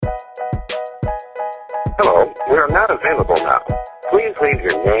Hello, we are not available now. Please leave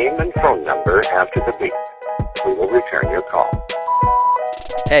your name and phone number after the beep. We will return your call.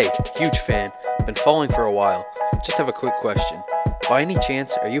 Hey, huge fan. Been following for a while. Just have a quick question. By any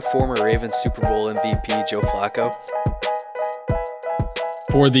chance, are you former Ravens Super Bowl MVP Joe Flacco?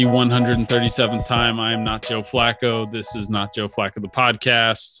 For the 137th time, I am not Joe Flacco. This is Not Joe Flacco, the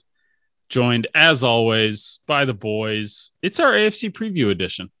podcast. Joined, as always, by the boys. It's our AFC Preview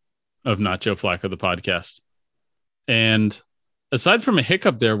edition of Not Joe Flacco, the podcast. And aside from a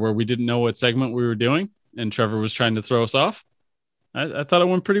hiccup there where we didn't know what segment we were doing and Trevor was trying to throw us off, I thought it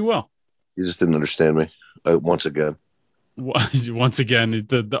went pretty well. You just didn't understand me once again. Once again,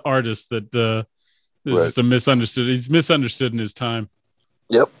 the artist that is Right. just a misunderstood. He's misunderstood in his time.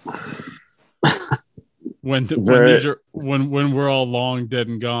 Yep. When we're all long dead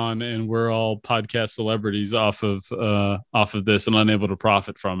and gone, and we're all podcast celebrities off of this and unable to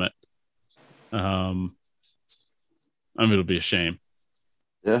profit from it. It'll be a shame.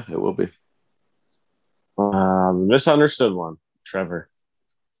 Yeah, it will be. Misunderstood one, Trevor.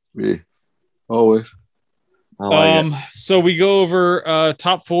 Me, always. I like it. So we go over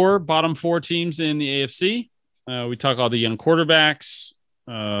top four, bottom four teams in the AFC. We talk all the young quarterbacks.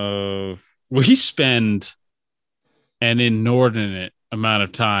 We spend an inordinate amount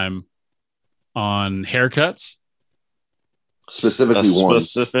of time on haircuts.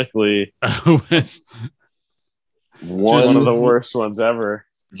 Specifically, one of the worst ones ever.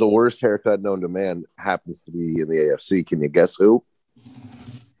 The worst haircut known to man happens to be in the AFC. Can you guess who?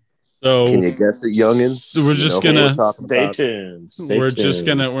 So can you guess it, youngins? We're just gonna stay tuned.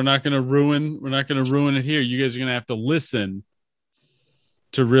 We're not gonna ruin it here. You guys are gonna have to listen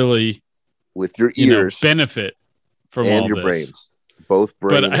to really, with your ears, benefit from and all your this. brains, both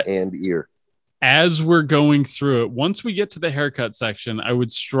brain and ear. As we're going through it, once we get to the haircut section, I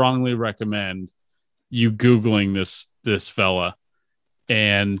would strongly recommend you Googling this fella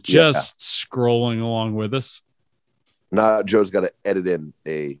and just scrolling along with us. Not Joe's got to edit in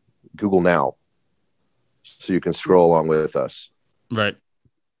a Google Now so you can scroll along with us. Right.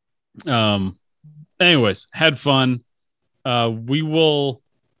 Anyways, had fun. The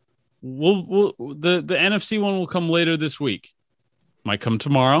NFC one will come later this week. Might come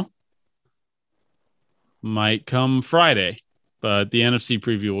tomorrow. Might come Friday, but the NFC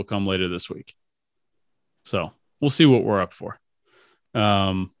preview will come later this week. So we'll see what we're up for.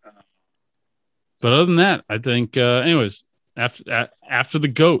 But other than that, I think, anyways, after the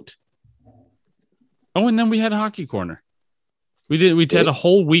GOAT. Oh, and then we had a Hockey Corner. We had a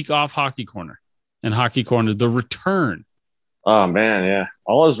whole week off Hockey Corner, and Hockey Corner, the return. Oh man, yeah,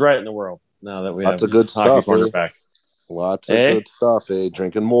 all is right in the world now that we Lots have of good Hockey stuff. Corner back. Lots of good stuff.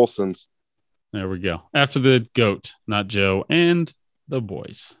 Drinking Molson's. There we go. After the GOAT, not Joe, and the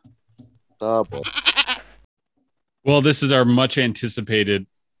boys. Oh, boy. Well, this is our much anticipated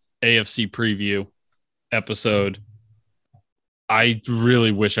AFC preview episode. I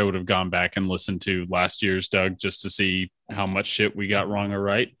really wish I would have gone back and listened to last year's, Doug, just to see how much shit we got wrong or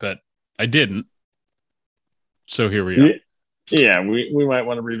right, but I didn't. So here we are. Yeah, we might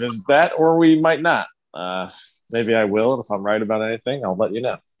want to revisit that, or we might not. Maybe I will, and if I'm right about anything, I'll let you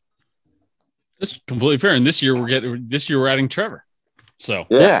know. That's completely fair. And this year we're adding Trevor. So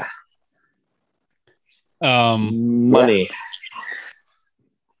yeah. Money.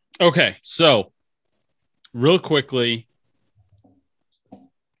 Okay, so real quickly,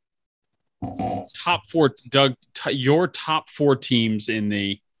 top four, Doug, your top four teams in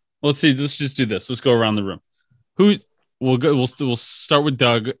the. Let's see. Let's just do this. Let's go around the room. We'll start with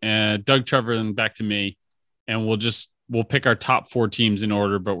Doug, Trevor, and back to me, and we'll pick our top four teams in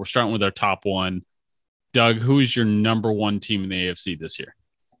order. But we're starting with our top one. Doug, who is your number one team in the AFC this year?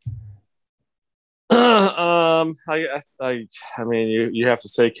 I mean, you have to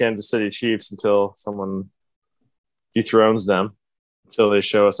say Kansas City Chiefs until someone dethrones them, until they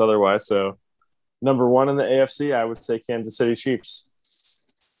show us otherwise. So, number one in the AFC, I would say Kansas City Chiefs.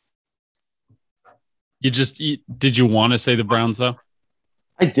 Did you want to say the Browns though?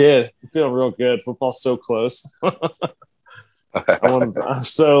 I did. I feel real good. Football's so close. I'm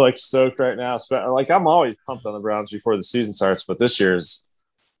so stoked right now. I'm always pumped on the Browns before the season starts, but this year it's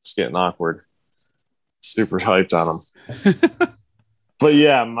getting awkward. Super hyped on them. But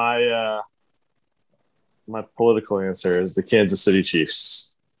yeah, my political answer is the Kansas City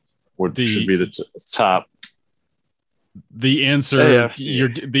Chiefs should be the top. The answer you're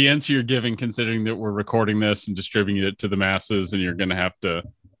giving, considering that we're recording this and distributing it to the masses, and you're going to have to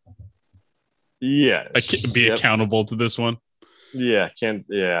be accountable to this one. Yeah,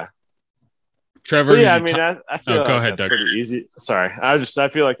 Trevor. But yeah, I mean, I feel go like ahead, that's Doug. pretty easy. Sorry, I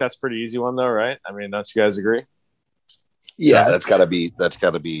feel like that's pretty easy one though, right? I mean, don't you guys agree? Yeah, that's got to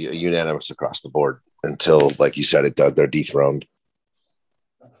be a unanimous across the board until, like you said, they're dethroned.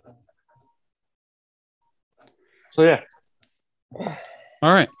 So yeah.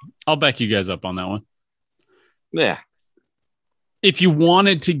 All right, I'll back you guys up on that one. Yeah. If you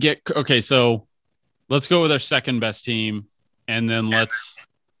wanted to get okay, so let's go with our second best team, and then let's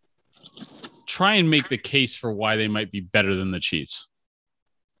try and make the case for why they might be better than the Chiefs.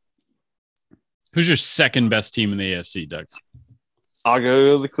 Who's your second best team in the AFC, Doug? I'll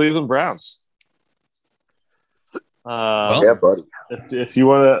go to the Cleveland Browns. Yeah, buddy. If you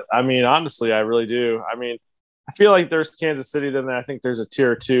want to, I mean, honestly, I really do. I mean, I feel like there's Kansas City, then I think there's a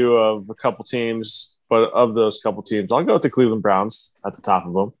tier 2 of a couple teams, but of those couple teams, I'll go with the Cleveland Browns at the top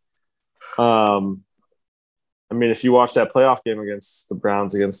of them. I mean, if you watch that playoff game against the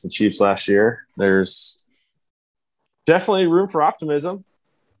Browns against the Chiefs last year, there's definitely room for optimism.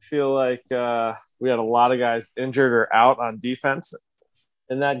 I feel like we had a lot of guys injured or out on defense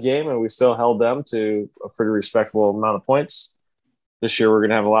in that game, and we still held them to a pretty respectable amount of points. This year, we're going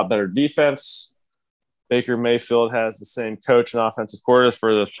to have a lot better defense. Baker Mayfield has the same coach and offensive coordinator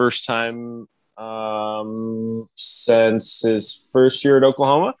for the first time since his first year at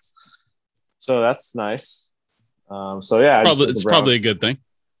Oklahoma. So that's nice. So yeah, it's probably a good thing.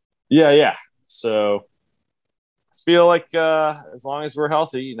 Yeah. So I feel like as long as we're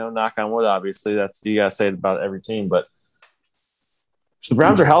healthy, knock on wood, obviously that's you gotta say it about every team, but if the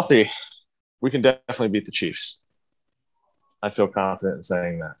Browns are healthy, we can definitely beat the Chiefs. I feel confident in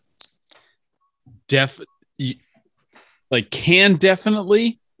saying that. Can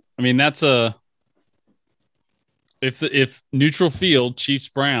definitely. I mean, that's if neutral field Chiefs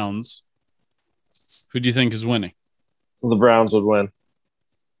Browns, who do you think is winning? The Browns would win.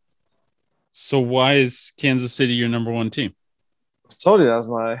 So why is Kansas City your number one team? I told you that was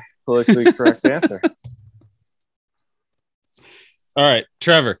my politically correct answer. All right,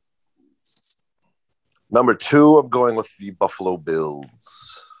 Trevor. Number 2, I'm going with the Buffalo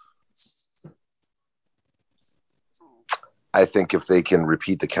Bills. I think if they can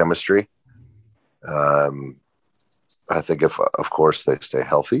repeat the chemistry, I think if, of course, they stay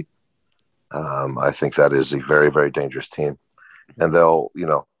healthy, I think that is a very, very dangerous team. And they'll,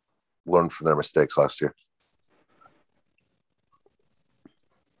 learn from their mistakes last year.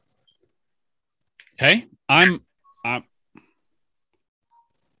 Okay.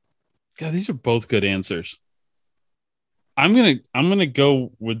 God, these are both good answers. I'm gonna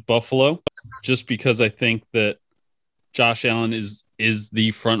go with Buffalo just because I think that Josh Allen is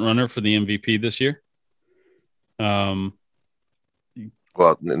the front runner for the MVP this year. Well,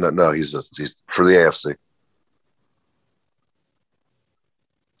 no, he's for the AFC.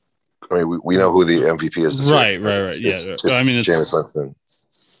 I mean, we know who the MVP is this year. Right. Yeah. It's Jameis Winston.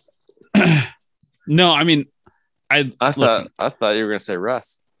 No, I mean, I thought you were going to say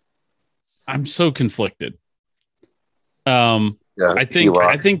Russ. I'm so conflicted. I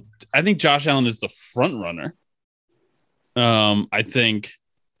think Josh Allen is the front runner. I think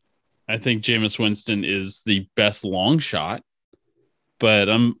Jameis Winston is the best long shot, but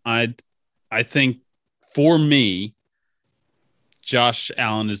I think for me, Josh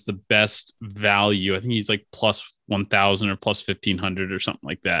Allen is the best value. I think he's like plus 1,000 or plus 1,500 or something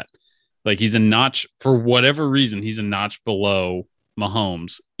like that. Like he's a notch, for whatever reason, he's a notch below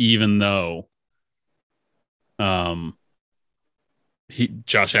Mahomes, even though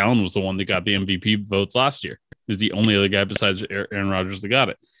Josh Allen was the one that got the MVP votes last year. He was the only other guy besides Aaron Rodgers that got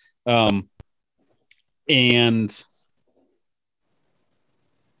it. And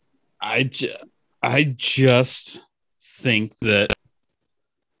I just think that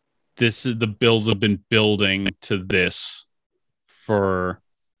the Bills have been building to this for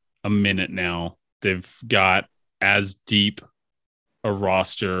a minute now. They've got as deep a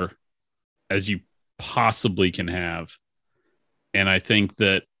roster as you possibly can have. And I think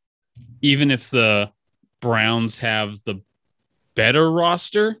that even if the Browns have the better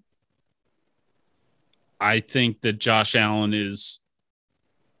roster, I think that Josh Allen is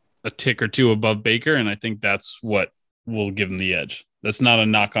a tick or two above Baker, and I think that's what will give him the edge. That's not a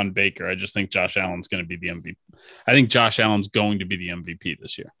knock on Baker. I just think Josh Allen's going to be the MVP. I think Josh Allen's going to be the MVP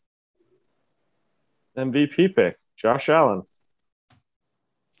this year. MVP pick, Josh Allen.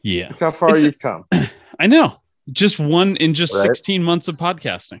 Yeah. Look how far you've come. I know. Just one in just 16 months of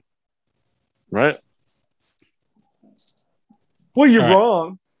podcasting. Right. Well, you're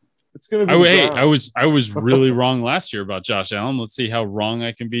wrong. It's going to be I was really wrong last year about Josh Allen. Let's see how wrong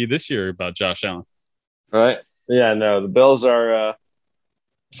I can be this year about Josh Allen. Right. Yeah, no, the Bills are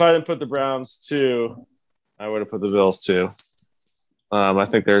if I didn't put the Browns 2, I would have put the Bills 2. I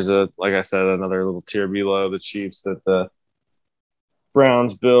think there's like I said, another little tier below the Chiefs that the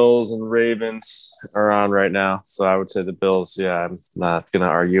Browns, Bills, and Ravens are on right now. So I would say the Bills. Yeah, I'm not going to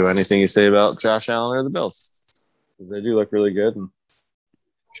argue anything you say about Josh Allen or the Bills because they do look really good and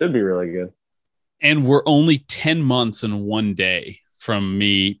should be really good. And we're only 10 months and 1 day from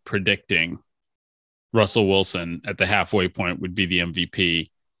me predicting Russell Wilson at the halfway point would be the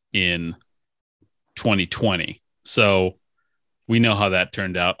MVP in 2020. So we know how that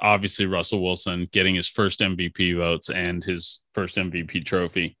turned out. Obviously, Russell Wilson getting his first MVP votes and his first MVP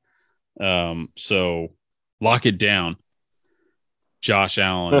trophy. So lock it down. Josh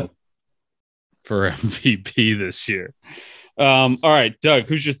Allen for MVP this year. All right, Doug,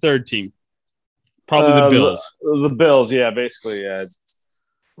 who's your third team? Probably the Bills. The Bills, yeah, basically, yeah.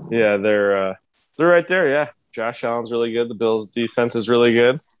 Yeah, they're right there, yeah. Josh Allen's really good. The Bills' defense is really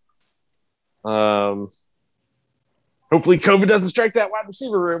good. Hopefully COVID doesn't strike that wide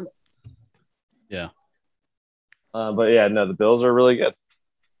receiver room. Yeah. But yeah, no, the Bills are really good.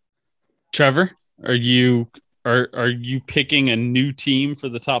 Trevor, are you picking a new team for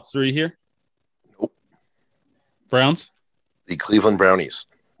the top 3 here? Nope. Browns? The Cleveland Brownies.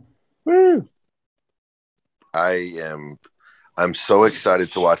 Woo. I'm so excited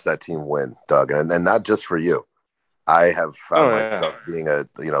to watch that team win, Doug, and not just for you. I have found myself being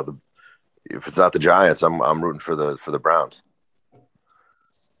if it's not the Giants, I'm rooting for the Browns.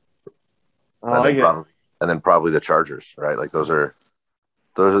 And then probably the Chargers, right? Like those are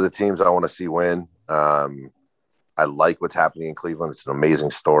the teams I want to see win. I like what's happening in Cleveland. It's an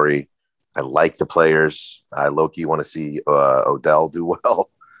amazing story. I like the players. I low-key want to see Odell do well.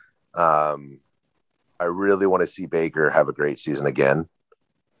 I really want to see Baker have a great season again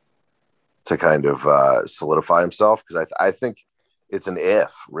to kind of solidify himself because I think it's an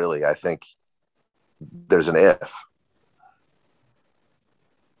if, really. I think there's an if.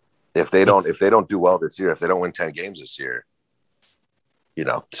 If they don't do well this year, if they don't win 10 games this year,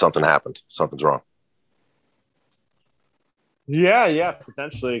 something happened. Something's wrong. Yeah,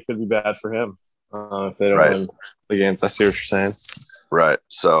 potentially it could be bad for him if they don't win the games. I see what you're saying. Right.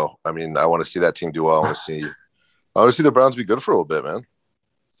 So, I mean, I want to see that team do well. I want to see the Browns be good for a little bit, man.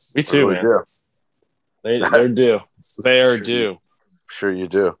 Me too, man. Do. They're due. They are due. Sure you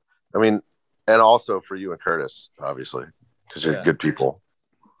do. I mean, and also for you and Curtis, obviously, because you're good people.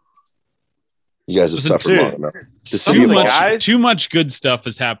 You guys have suffered long enough. Too much good stuff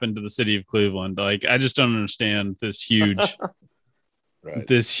has happened to the city of Cleveland. Like, I just don't understand this huge,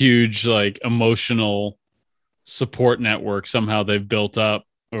 like emotional support network somehow they've built up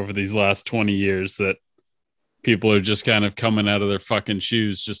over these last 20 years that people are just kind of coming out of their fucking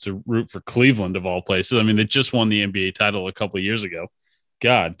shoes just to root for Cleveland of all places. I mean, they just won the NBA title a couple of years ago.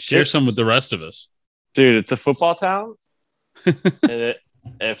 God, share some with the rest of us. Dude, it's a football town. And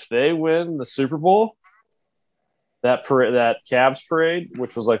if they win the Super Bowl, that Cavs parade,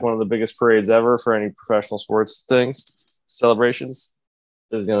 which was like one of the biggest parades ever for any professional sports celebrations,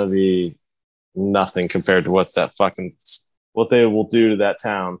 is going to be nothing compared to what they will do to that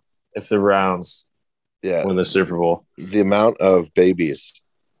town if the Browns win the Super Bowl. The amount of babies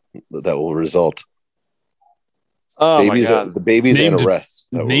that will result. Oh my God. The babies and arrests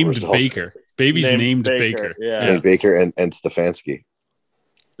named Baker. Babies named Baker. Yeah. Named Baker and Stefanski.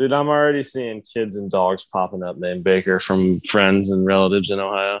 Dude, I'm already seeing kids and dogs popping up named Baker from friends and relatives in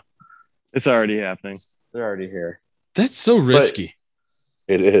Ohio. It's already happening. They're already here. That's so risky.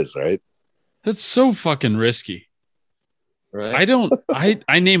 It is, right? That's so fucking risky. Right.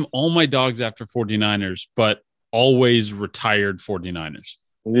 I name all my dogs after 49ers, but always retired 49ers.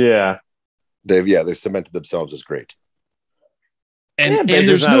 Yeah. They cemented themselves as great. And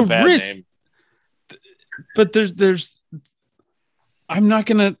there's no risk. Name. But there's I'm not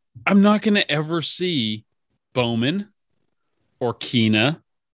gonna ever see Bowman or Keena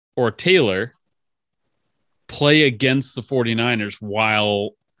or Taylor play against the 49ers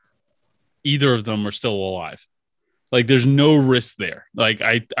while either of them are still alive. Like there's no risk there. Like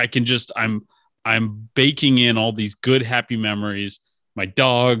I can just I'm baking in all these good happy memories, my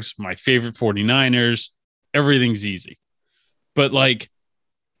dogs, my favorite 49ers, everything's easy. But like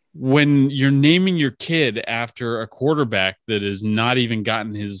when you're naming your kid after a quarterback that has not even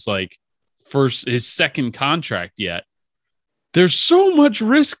gotten his second contract yet, there's so much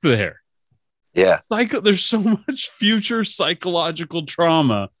risk there. Yeah. There's so much future psychological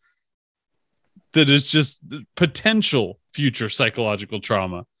trauma that is just potential future psychological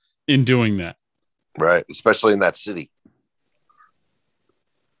trauma in doing that. Right. Especially in that city.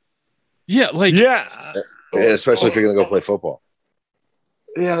 Yeah. And especially if you're going to go play football.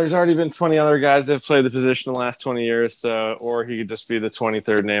 Yeah, there's already been 20 other guys that have played the position in the last 20 years. So, or he could just be the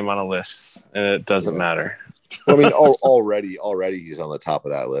 23rd name on a list, and it doesn't matter. Well, I mean, already he's on the top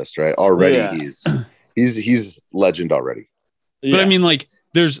of that list, right? Already he's legend already. But I mean, like,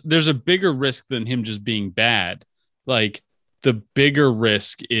 there's a bigger risk than him just being bad. Like, the bigger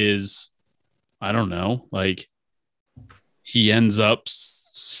risk is, I don't know, like, he ends up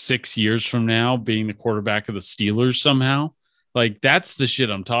 6 years from now being the quarterback of the Steelers somehow. Like, that's the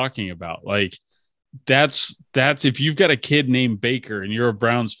shit I'm talking about. Like, that's if you've got a kid named Baker and you're a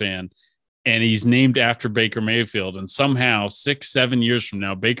Browns fan and he's named after Baker Mayfield, and somehow 6-7 years from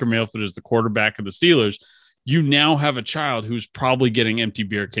now, Baker Mayfield is the quarterback of the Steelers, you now have a child who's probably getting empty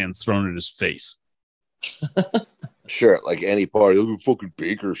beer cans thrown at his face. Sure, like any party. Look, fucking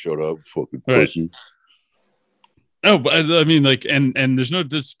Baker showed up, fucking pussy. No, but I mean, like, and there's no,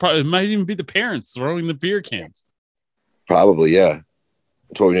 this probably, it might even be the parents throwing the beer cans. Probably, yeah.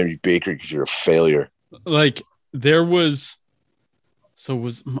 I told you to name you Baker because you're a failure. Like, there was,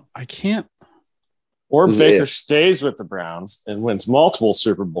 I can't. Or Baker stays with the Browns and wins multiple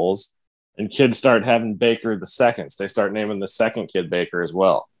Super Bowls, and kids start having Baker the seconds. They start naming the second kid Baker as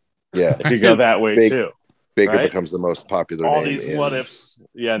well. Yeah. It could go that way too. Baker becomes the most popular all name. These what ifs.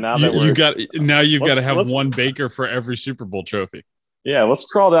 Yeah, now that you've got to have one Baker for every Super Bowl trophy. Yeah, let's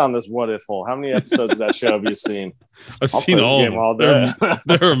crawl down this what if hole. How many episodes of that show have you seen? I've seen all of them.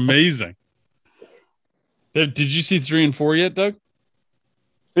 They're amazing. Did you see 3 and 4 yet, Doug?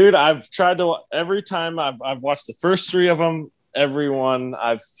 Dude, I've tried to. Every time I've watched the first 3 of them, every one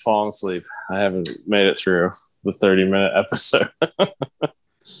I've fallen asleep. I haven't made it through the 30-minute episode.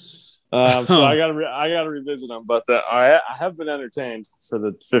 So I gotta revisit them, but I have been entertained for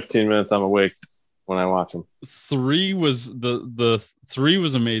the 15 minutes I'm awake when I watch them. 3 was the 3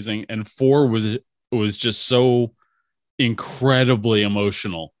 was amazing, and 4 was just so incredibly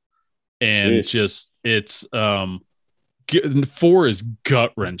emotional, and just it's 4 is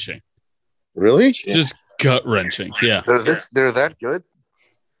gut wrenching. Really? Just gut wrenching. Yeah. They're that good.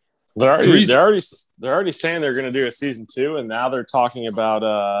 They're already saying they're going to do a season 2, and now they're talking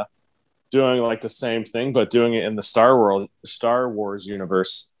about doing like the same thing, but doing it in the Star Wars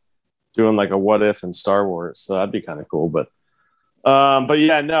universe, doing like a what if in Star Wars. So that'd be kind of cool. But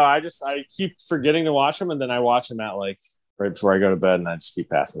yeah, no, I keep forgetting to watch them, and then I watch them at like right before I go to bed, and I just keep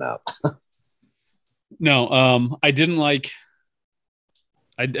passing out. No, I didn't love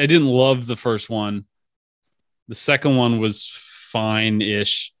the first one. The second one was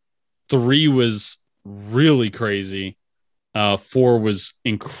fine-ish. 3 was really crazy. 4 was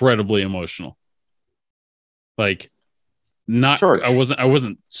incredibly emotional. Like, not George. I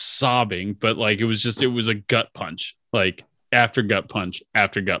wasn't sobbing, but like it was a gut punch. Like, after gut punch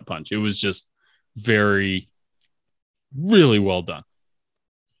after gut punch. It was just really well done.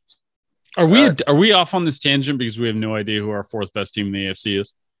 Are we off on this tangent because we have no idea who our 4th best team in the AFC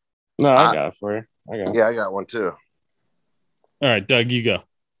is? No, I got it for you. I got one too. All right, Doug, you go.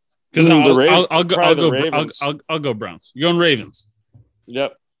 Because I'll go Browns. You're going Ravens.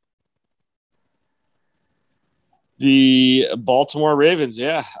 Yep. The Baltimore Ravens,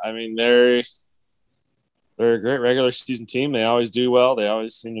 yeah. I mean, they're a great regular season team. They always do well. They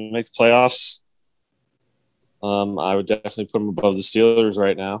always seem to make the playoffs. I would definitely put them above the Steelers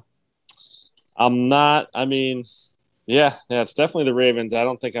right now. I'm not. I mean, yeah, it's definitely the Ravens. I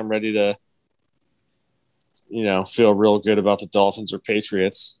don't think I'm ready to, feel real good about the Dolphins or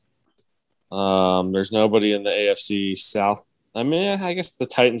Patriots. There's nobody in the AFC South. I mean, I guess the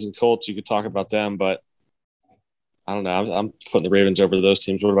Titans and Colts, you could talk about them, but I don't know. I'm putting the Ravens over those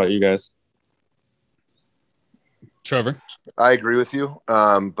teams. What about you guys? Trevor? I agree with you.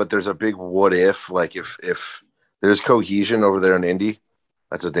 But there's a big what if. Like, if there's cohesion over there in Indy,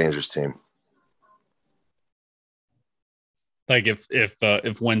 that's a dangerous team. Like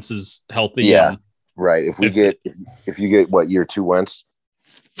if Wentz is healthy. Yeah, right. If you get what, year 2 Wentz,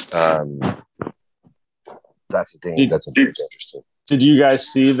 that's very interesting. Did you guys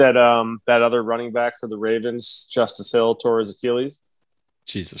see that that other running back for the Ravens, Justice Hill, tore his Achilles?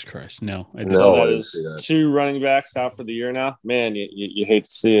 Jesus Christ, no. I didn't see that. 2 running backs out for the year now. Man, you hate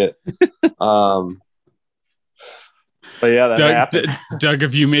to see it. But yeah, that happened. Doug,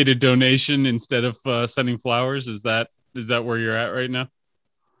 have you made a donation instead of sending flowers? Is that where you're at right now?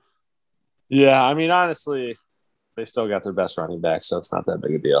 Yeah, I mean, honestly, they still got their best running back, so it's not that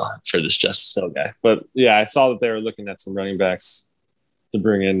big a deal for this Justice Hill guy. But yeah, I saw that they were looking at some running backs to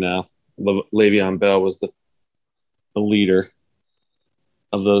bring in now. Le'Veon Bell was the leader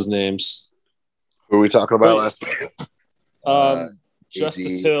of those names. Who were we talking about last week?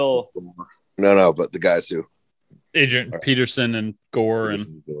 Justice Hill. No, but the guys who. Adrian Peterson and Gore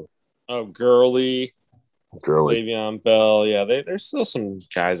and Gurley, Gurley. Le'Veon Bell. Yeah, there's still some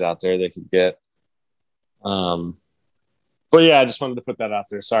guys out there they could get. But yeah, I just wanted to put that out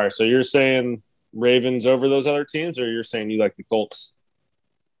there. Sorry. So you're saying Ravens over those other teams, or you're saying you like the Colts?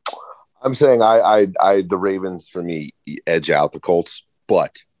 I'm saying the Ravens for me edge out the Colts,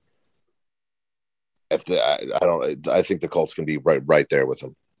 but I think the Colts can be right there with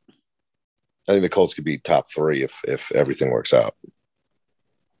them. I think the Colts could be top 3 if everything works out.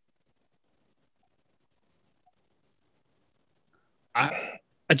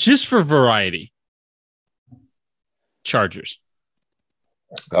 Just for variety, Chargers.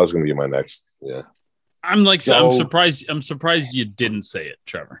 That was going to be my next. Yeah. I'm surprised. I'm surprised you didn't say it,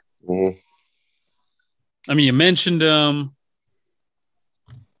 Trevor. Mm-hmm. I mean, you mentioned them,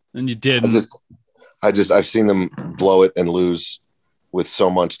 and you didn't. I've seen them blow it and lose with so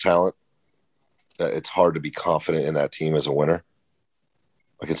much talent that it's hard to be confident in that team as a winner.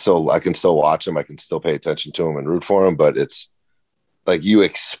 I can still watch them. I can still pay attention to them and root for them, but it's like you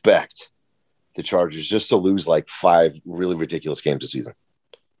expect the Chargers just to lose like 5 really ridiculous games a season.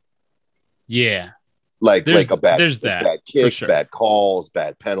 Yeah. Like a bad kick, sure. Bad calls,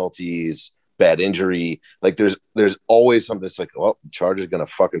 bad penalties, bad injury. Like there's always something that's like, well, the Charger's gonna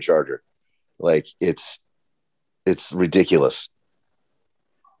fucking Charger. Like it's ridiculous.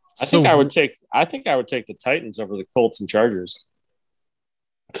 I think I would take the Titans over the Colts and Chargers.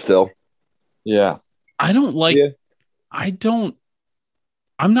 Still. Yeah. I'm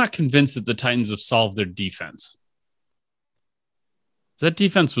not convinced that the Titans have solved their defense. That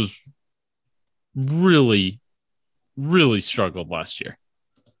defense was really, really struggled last year.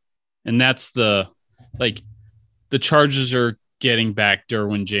 And that's the Chargers are getting back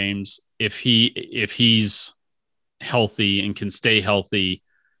Derwin James. If he's healthy and can stay healthy,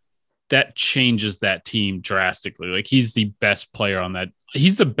 that changes that team drastically. Like he's the best player on that.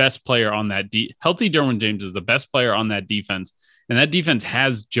 He's the best player on that. Healthy Derwin James is the best player on that defense. And that defense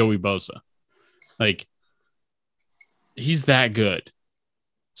has Joey Bosa. Like he's that good.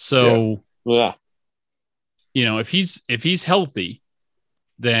 So, yeah. If he's healthy,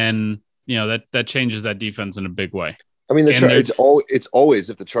 then, that changes that defense in a big way. I mean, it's always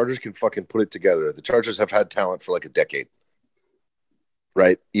if the Chargers can fucking put it together. The Chargers have had talent for like a decade,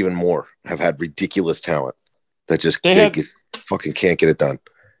 right? Even more have had ridiculous talent that just fucking can't get it done.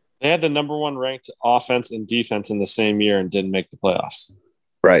 They had the number 1 ranked offense and defense in the same year and didn't make the playoffs.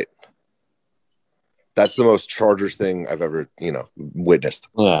 Right. That's the most Chargers thing I've ever, witnessed.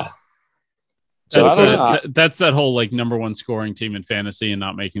 Yeah. So that's that whole like number 1 scoring team in fantasy and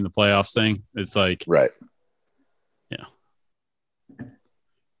not making the playoffs thing. It's like, right. Yeah.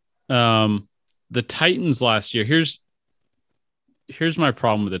 The Titans last year, here's my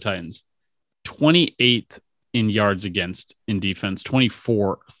problem with the Titans. 28th in yards against in defense,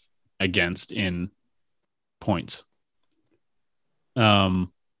 24th against in points. Let's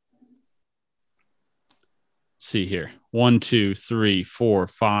see here. 1, 2, 3, 4,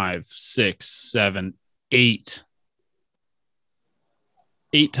 5, 6, 7, 8.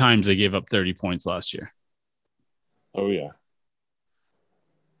 8 times they gave up 30 points last year. Oh yeah.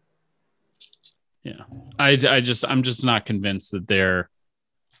 Yeah. I'm just not convinced that they're,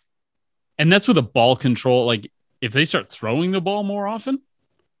 and that's with a ball control. Like if they start throwing the ball more often,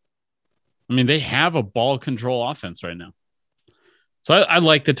 I mean, they have a ball control offense right now. So I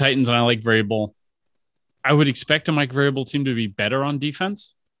like the Titans and I like Vrabel. I would expect a Mike Vrabel team to be better on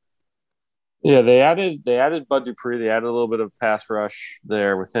defense. Yeah, they added Bud Dupree. They added a little bit of pass rush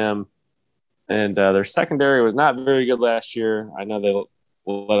there with him, and their secondary was not very good last year. I know they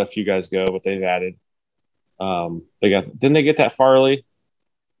let a few guys go, but they've added. Didn't they get that Farley,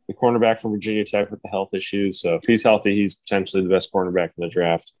 the cornerback from Virginia Tech with the health issues? So if he's healthy, he's potentially the best cornerback in the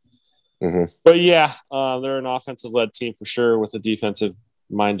draft. Mm-hmm. But yeah, they're an offensive-led team for sure with a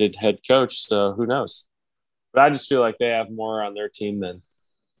defensive-minded head coach. So who knows? But I just feel like they have more on their team than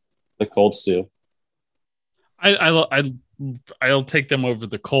the Colts do. I'll take them over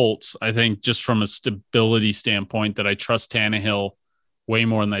the Colts. I think just from a stability standpoint that I trust Tannehill way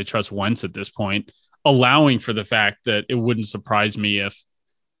more than I trust Wentz at this point, allowing for the fact that it wouldn't surprise me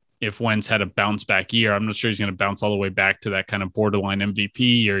if Wentz had a bounce back year. I'm not sure he's going to bounce all the way back to that kind of borderline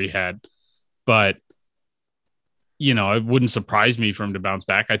MVP year he had, but it wouldn't surprise me for him to bounce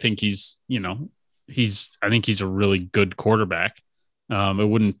back. I think he's a really good quarterback. It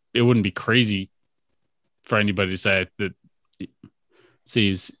wouldn't be crazy for anybody to say that.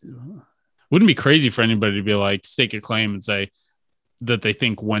 Wouldn't be crazy for anybody to be like stake a claim and say that they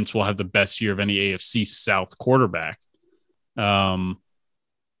think Wentz will have the best year of any AFC South quarterback.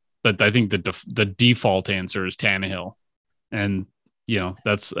 but I think the default answer is Tannehill, and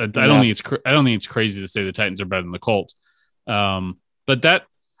that's I don't think it's crazy to say the Titans are better than the Colts, but that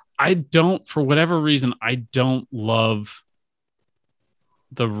I don't, for whatever reason, I don't love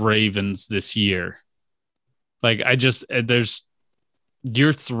the Ravens this year. Like there's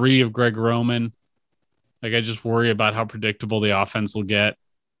year 3 of Greg Roman. Like I just worry about how predictable the offense will get.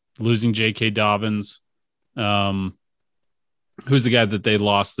 Losing J.K. Dobbins, who's the guy that they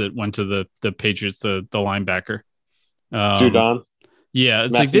lost that went to the Patriots, the linebacker. Judon. Yeah,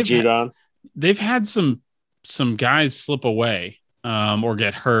 it's Matthew like Judon. They've had some guys slip away or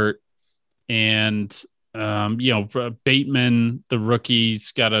get hurt, and Bateman, the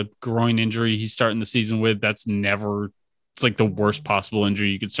rookie's got a groin injury he's starting the season with. It's like the worst possible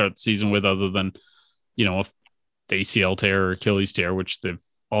injury you could start the season with, other than a ACL tear or Achilles tear, which they've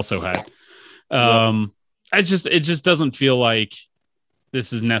also had. It just doesn't feel like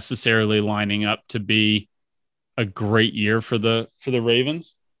this is necessarily lining up to be a great year for the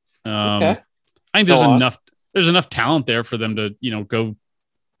Ravens. Okay. I think there's enough talent there for them to, go,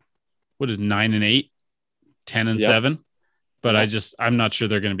 what is 9-8, 10-7, but I'm not sure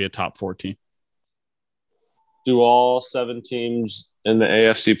they're going to be a top 4 team. Do all 7 teams in the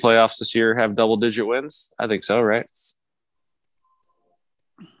AFC playoffs this year have double-digit wins? I think so, right?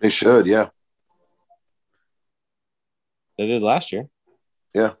 They should, yeah. They did last year.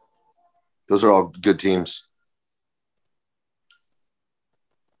 Yeah. Those are all good teams.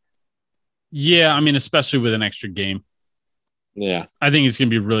 Yeah, I mean, especially with an extra game. Yeah. I think it's going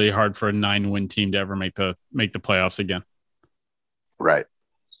to be really hard for a 9-win team to ever make the playoffs again. Right.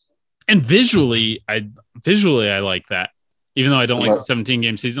 And visually I like that. Even though I don't like the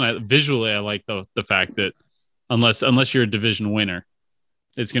 17-game season, I like the fact that unless you're a division winner,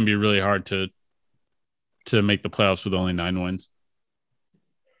 it's going to be really hard to make the playoffs with only 9 wins.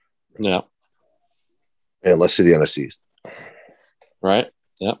 Yeah. And let's see the NFC East. Right.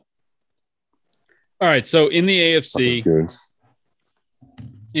 Yep. All right. So in the AFC,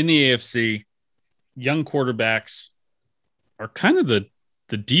 young quarterbacks are kind of the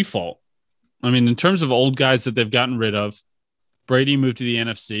default. I mean, in terms of old guys that they've gotten rid of, Brady moved to the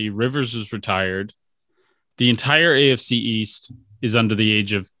NFC. Rivers was retired. The entire AFC East is under the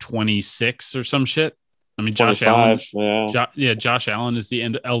age of 26 or some shit. I mean, Josh Allen. Yeah. Josh Allen is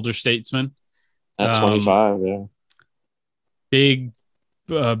the elder statesman. At 25, yeah. Big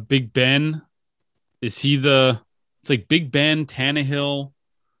Ben. Is he it's like Big Ben, Tannehill.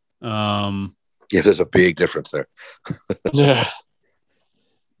 Yeah, there's a big difference there. Yeah.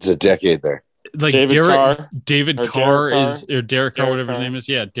 There's a decade there. Like David Carr, Derek Carr, whatever his name is.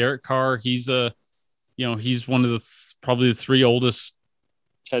 Yeah, Derek Carr. He's he's one of probably the 3 oldest.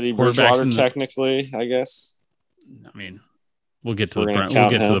 Teddy Bridgewater, technically, I guess. I mean, we'll get to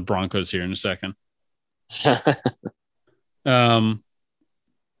the Broncos here in a second. But I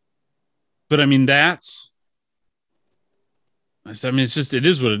mean, it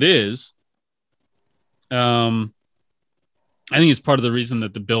is what it is. I think it's part of the reason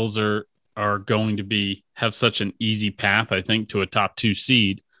that the Bills are going to have such an easy path, I think, to a top 2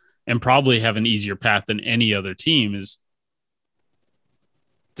 seed, and probably have an easier path than any other team. Is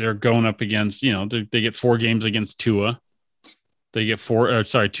they're going up against, they get 4 games against Tua. They get 2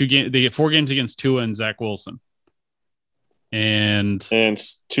 games. They get 4 games against Tua and Zach Wilson, and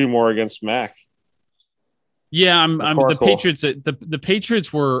 2 more against Mac. Yeah, the Patriots. The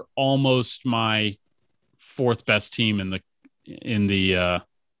Patriots were almost my 4th best team in the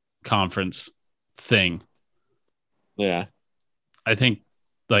conference thing. Yeah, I think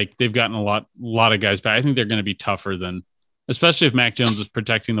like they've gotten a lot of guys back. I think they're going to be tougher than, especially if Mac Jones is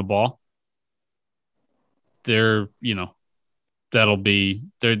protecting the ball. They're they're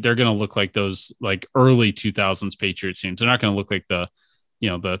going to look like those like early 2000s Patriots teams. They're not going to look like the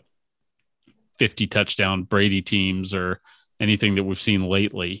 50 touchdown Brady teams or anything that we've seen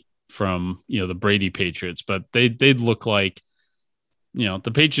lately from, the Brady Patriots, but they'd look like,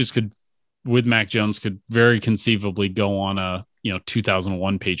 the Patriots with Mac Jones could very conceivably go on a,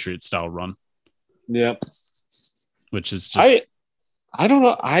 2001 Patriot style run. Yep. Which is just, I don't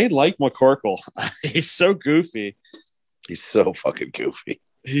know. I like McCorkle. He's so goofy. He's so fucking goofy.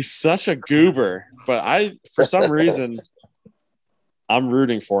 He's such a goober, but for some reason, I'm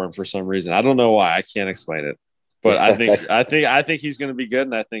rooting for him for some reason. I don't know why. I can't explain it, but I think he's going to be good.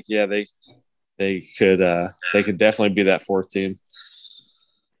 And I think, they could definitely be that 4th team.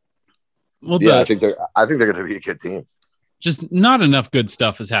 Well, I think they're going to be a good team. Just not enough good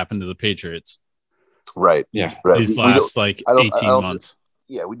stuff has happened to the Patriots. Right. Yeah. Right. These last 18 months.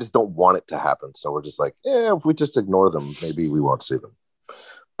 We just don't want it to happen. So we're just like, if we just ignore them, maybe we won't see them.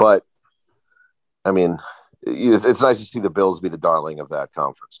 But I mean, it's nice to see the Bills be the darling of that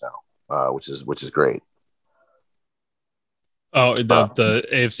conference now, which is great. Oh, the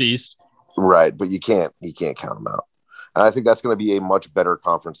AFC East, right? But you can't count them out. And I think that's going to be a much better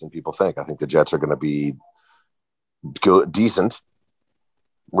conference than people think. I think the Jets are going to be decent,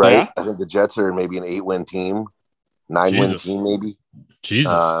 right? Yeah. I think the Jets are maybe an 8-win team, 9-win team, maybe.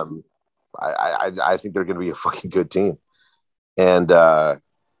 Jesus. I think they're going to be a fucking good team. And I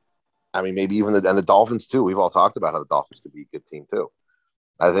mean, maybe even the Dolphins too. We've all talked about how the Dolphins could be a good team too.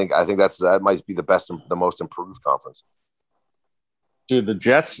 I think that might be the most improved conference. Dude, the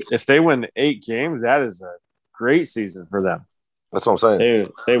Jets, if they win 8 games, that is a great season for them. That's what I'm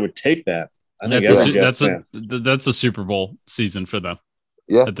saying. They would take that. I think that's a Super Bowl season for them.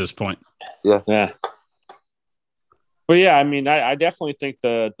 Yeah. At this point. Yeah. But yeah, I mean, I definitely think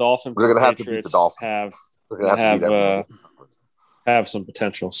the Dolphins are going to have to beat the Dolphins. Have some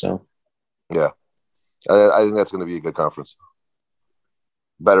potential. So yeah, I think that's going to be a good conference.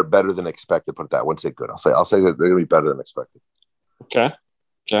 Better than expected. Put it that. I wouldn't say good. I'll say that they're going to be better than expected. Okay.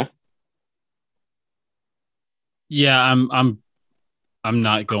 Yeah, I'm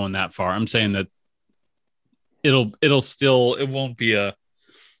not going that far. I'm saying that it won't be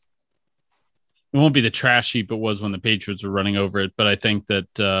the trash heap it was when the Patriots were running over it, but I think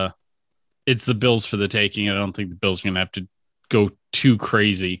that it's the Bills for the taking. I don't think the Bills are going to have to go too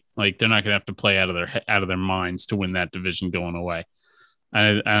crazy. Like, they're not going to have to play out of their minds to win that division going away.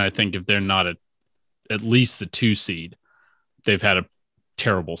 And I think if they're not at least the 2 seed, they've had a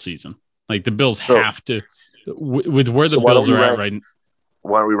terrible season. Like, the Bills have to, with where the Bills are at right now.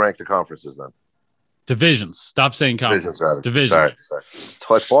 Why don't we rank the conferences then? Divisions. Stop saying conference. Divisions. Sorry.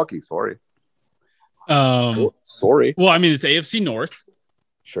 It's Lucky. Sorry. Sorry. Well, I mean, it's AFC North.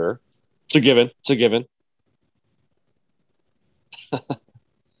 Sure. It's a given.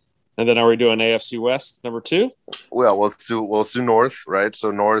 And then are we doing AFC West number 2? Well, we'll do North, right? So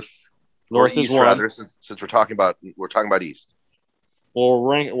North is East, 1. rather, since we're talking about East. Well,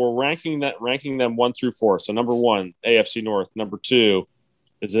 we're ranking them 1 through 4. So number 1, AFC North. Number 2,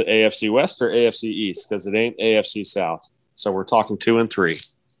 is it AFC West or AFC East? Because it ain't AFC South. So we're talking 2 and 3.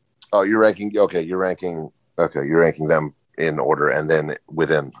 Oh, you're ranking. Okay, you're ranking them in order, and then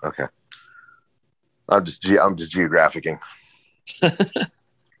within. Okay, I'm just geographicing.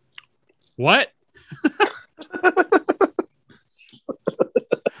 What?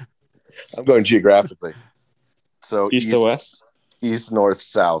 I'm going geographically. So east to west, east, north,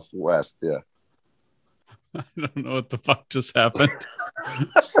 south, west. Yeah. I don't know what the fuck just happened.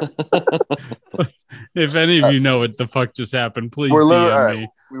 If any of you know what the fuck just happened, please DM me.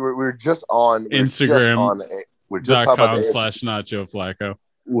 We're just on Instagram. We're just talking about /Nacho Flacco.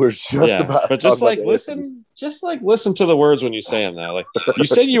 We're just about. But just like listen to the words when you say them now. Like you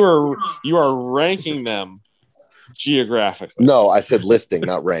said, you are ranking them geographically. No, I said listing,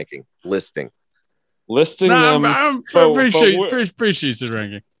 not ranking. Listing them. I'm appreciate the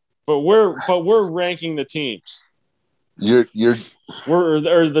ranking. But we're ranking the teams. We're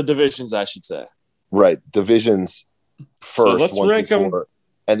the divisions, I should say. Right, divisions first. So let's rank them,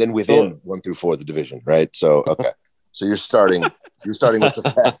 and then within 1 through 4 the division. Right. So okay. So you're starting with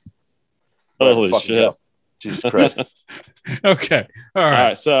the best. Holy shit! Hell. Jesus Christ. Okay. All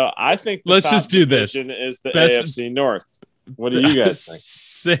right. So I think let's just do this. Is the AFC North? What do you guys think?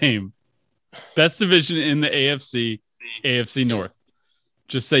 Same. Best division in the AFC North.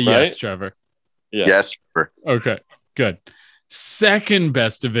 Just say yes, Trevor. Yes, Trevor. Okay, good. Second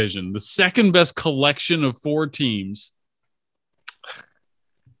best division, the second best collection of 4 teams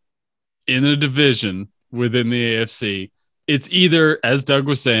in a division within the AFC. It's either, as Doug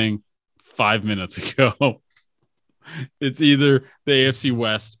was saying 5 minutes ago, it's either the AFC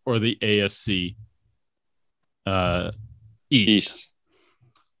West or the AFC East.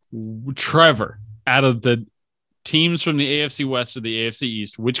 Trevor, out of the teams from the AFC West or the AFC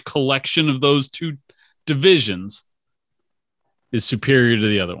East, which collection of those 2 divisions is superior to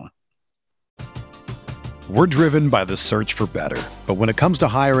the other one? We're driven by the search for better. But when it comes to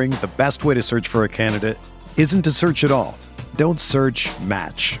hiring, the best way to search for a candidate isn't to search at all. Don't search,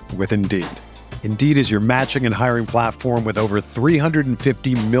 match with Indeed. Indeed is your matching and hiring platform with over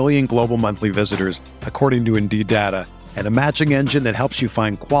 350 million global monthly visitors, according to Indeed data, and a matching engine that helps you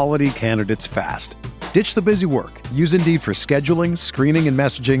find quality candidates fast. Ditch the busy work. Use Indeed for scheduling, screening, and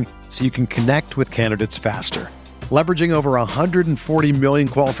messaging so you can connect with candidates faster. Leveraging over 140 million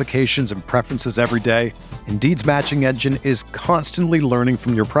qualifications and preferences every day, Indeed's matching engine is constantly learning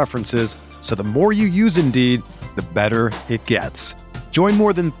from your preferences, So the more you use Indeed, the better it gets. Join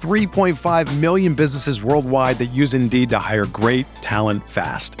more than 3.5 million businesses worldwide that use Indeed to hire great talent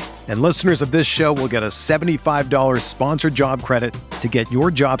fast. And listeners of this show will get a $75 sponsored job credit to get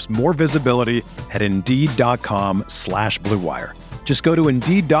your jobs more visibility at Indeed.com/Blue Wire. Just go to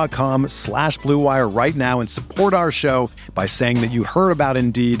Indeed.com/Blue Wire right now and support our show by saying that you heard about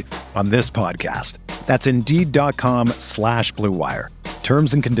Indeed on this podcast. That's Indeed.com/Blue Wire.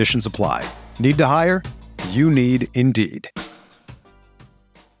 Terms and conditions apply. Need to hire? You need Indeed.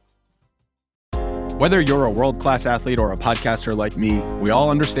 Whether you're a world-class athlete or a podcaster like me, we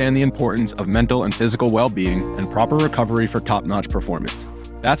all understand the importance of mental and physical well-being and proper recovery for top-notch performance.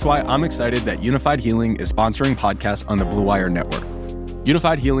 That's why I'm excited that Unified Healing is sponsoring podcasts on the Blue Wire Network.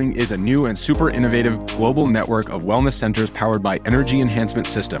 Unified Healing is a new and super innovative global network of wellness centers powered by Energy Enhancement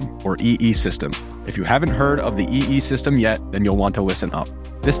System, or EE System. If you haven't heard of the EE System yet, then you'll want to listen up.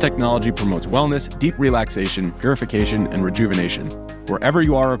 This technology promotes wellness, deep relaxation, purification, and rejuvenation. Wherever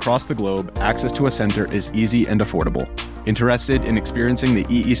you are across the globe, access to a center is easy and affordable. Interested in experiencing the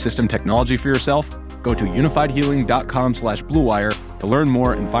EE System technology for yourself? Go to unifiedhealing.com/Blue Wire to learn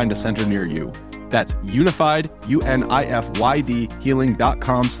more and find a center near you. That's unified, UNIFYD,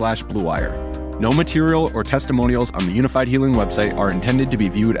 healing.com/Blue Wire. No material or testimonials on the Unified Healing website are intended to be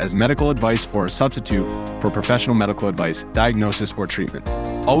viewed as medical advice or a substitute for professional medical advice, diagnosis, or treatment.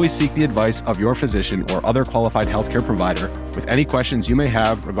 Always seek the advice of your physician or other qualified healthcare provider with any questions you may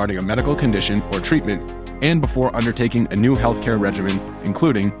have regarding a medical condition or treatment and before undertaking a new healthcare regimen,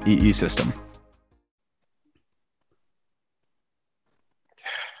 including EE System.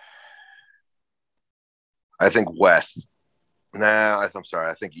 I think West. I'm sorry.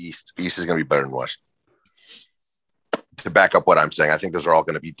 I think East. East is going to be better than West. To back up what I'm saying, I think those are all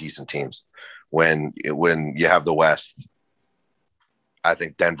going to be decent teams. When you have the West, I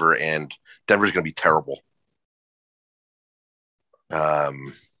think Denver's going to be terrible.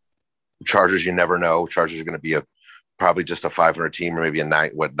 Chargers, you never know. Chargers are going to be probably just a 500 team or maybe a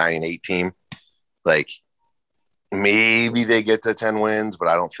 9-8 team. Like maybe they get to 10 wins, but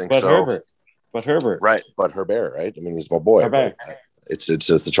I don't think so. Herbert. Right. But Herbert, right? I mean, he's my boy. It's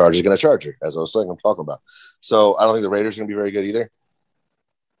just the Chargers going to charge her, as I was saying, I'm talking about. So I don't think the Raiders are going to be very good either.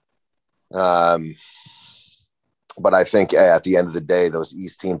 But I think at the end of the day, those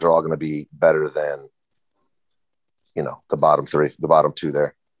East teams are all going to be better than, the bottom two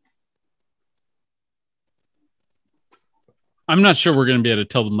there. I'm not sure we're going to be able to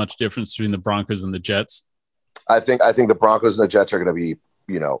tell the much difference between the Broncos and the Jets. I think the Broncos and the Jets are going to be,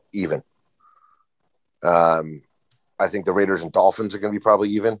 even. I think the Raiders and Dolphins are going to be probably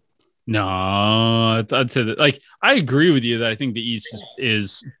even. No, I'd say that. I agree with you that I think the East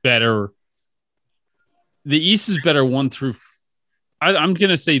is better. The East is better 1 through. I'm going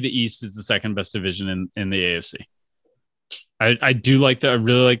to say the East is the second best division in the AFC. I do like that. I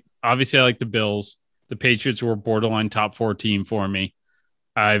really like. Obviously, I like the Bills. The Patriots were a borderline top 4 team for me.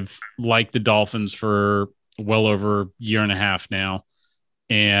 I've liked the Dolphins for well over a year and a half now,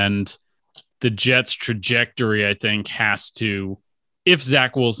 and the Jets' trajectory, I think, has to. If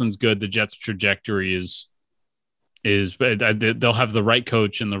Zach Wilson's good, the Jets' trajectory is they'll have the right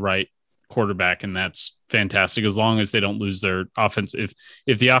coach and the right quarterback, and that's fantastic as long as they don't lose their offense.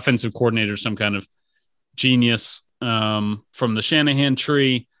 If the offensive coordinator is some kind of genius from the Shanahan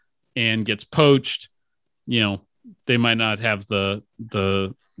tree and gets poached, they might not have the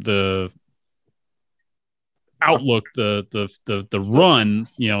outlook, the run.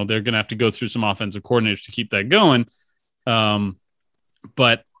 They're going to have to go through some offensive coordinators to keep that going.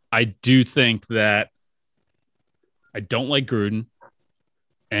 But I do think that I don't like Gruden,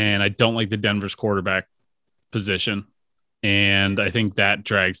 and I don't like the Denver's quarterback position, and I think that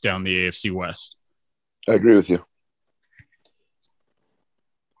drags down the AFC West. I agree with you.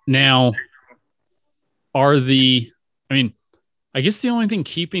 Now, I guess the only thing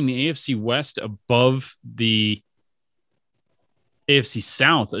keeping the AFC West above the AFC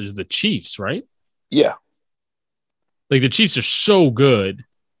South is the Chiefs, right? Yeah. The Chiefs are so good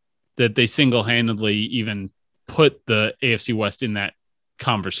that they single-handedly even put the AFC West in that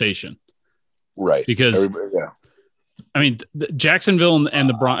conversation. Right. Because Jacksonville and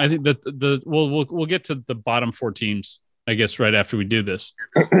the Broncos, I think that we'll get to the bottom 4 teams, I guess, right after we do this.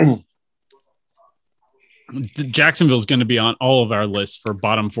 Jacksonville is going to be on all of our lists for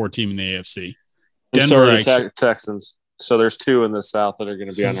bottom 4 team in the AFC. Denver, Texans. So there's 2 in the South that are going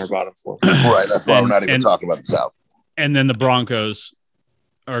to be on our bottom 4. Right. That's why we're not even talking about the South. And then the Broncos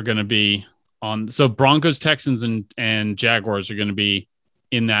are going to be on. So Broncos, Texans, and Jaguars are going to be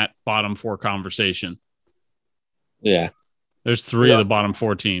in that bottom 4 conversation. Yeah. There's 3 of the bottom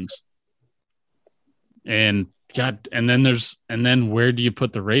 4 teams. And God, and then where do you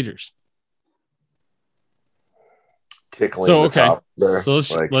put the Raiders? Tickling So the okay, top there. so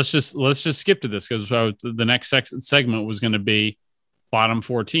let's just skip to this because the next segment was going to be bottom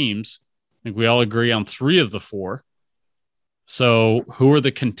 4 teams. I think we all agree on 3 of the 4. So who are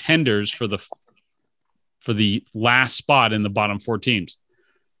the contenders for the last spot in the bottom 4 teams?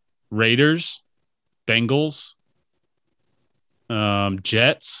 Raiders, Bengals,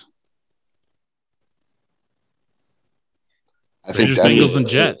 Jets. I think Raiders, Bengals, and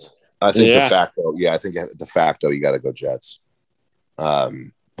Jets. I think de facto, I think de facto you got to go Jets.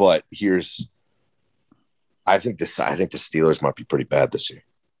 But I think the Steelers might be pretty bad this year.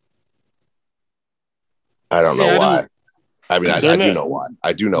 I don't know why. I mean, I do know why.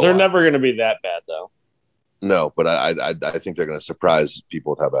 I do know they're why. never going to be that bad, though. No, but I think they're going to surprise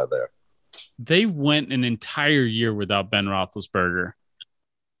people with how bad they are. They went an entire year without Ben Roethlisberger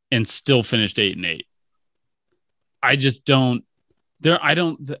and still finished 8-8. I just don't. I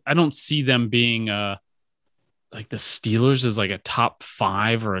don't see them being like the Steelers as like a top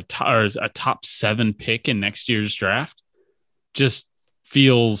 5 or a top 7 pick in next year's draft. Just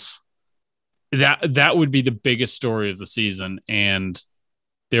feels that would be the biggest story of the season, and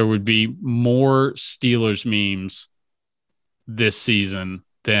there would be more Steelers memes this season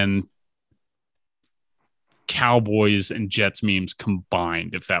than Cowboys and Jets memes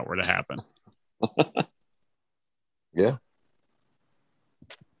combined if that were to happen. Yeah.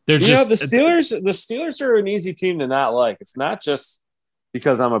 The Steelers are an easy team to not like. It's not just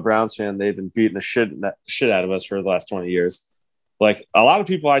because I'm a Browns fan. They've been beating the shit out of us for the last 20 years. Like, a lot of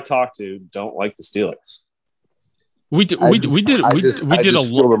people I talk to don't like the Steelers. We did feel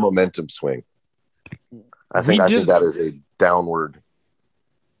the momentum swing. I think that is a downward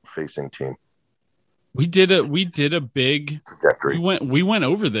facing team. We did a big trajectory. We went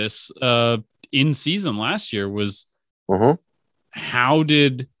over this in season last year. Was how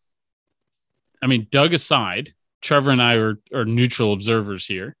did Doug aside, Trevor and I are neutral observers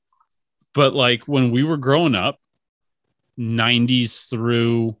here, but like when we were growing up, 90s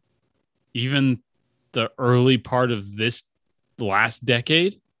through even the early part of this last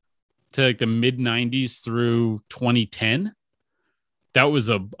decade to like the mid 90s through 2010, that was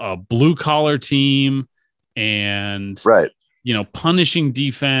a blue collar team and punishing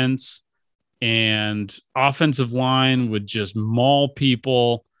defense, and offensive line would just maul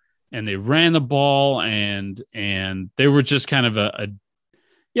people, and they ran the ball, and they were just kind of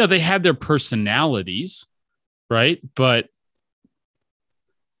they had their personalities, right? But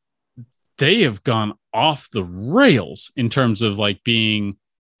they have gone off the rails in terms of like being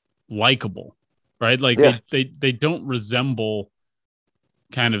likable, right? Like they don't resemble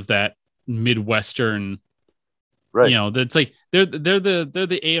kind of that Midwestern, right? That's like they're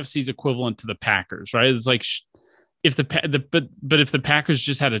the AFC's equivalent to the Packers, right? It's like if if the Packers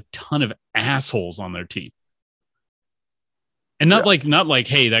just had a ton of assholes on their team, and not like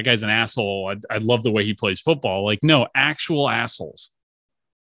hey, that guy's an asshole, I love the way he plays football. Like, no, actual assholes,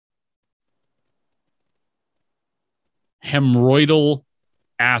 hemorrhoidal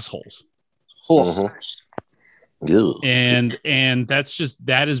assholes. And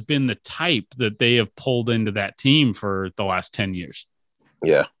that has been the type that they have pulled into that team for the last 10 years.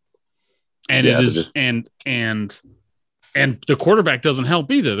 Yeah. And it is and the quarterback doesn't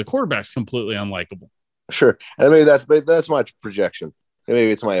help either. The quarterback's completely unlikable. Sure. And maybe that's my projection.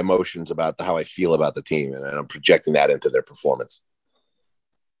 Maybe it's my emotions about how I feel about the team, and I'm projecting that into their performance.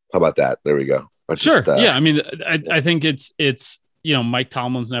 How about that? There we go. Sure. Yeah. I mean, I think it's Mike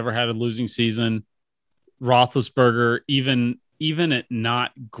Tomlin's never had a losing season. Roethlisberger, even at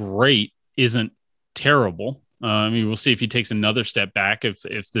not great, isn't terrible. We'll see if he takes another step back,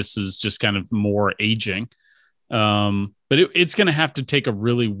 if this is just kind of more aging. But it's going to have to take a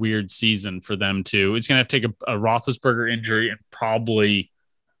really weird season for them to. It's going to have to take a Roethlisberger injury and probably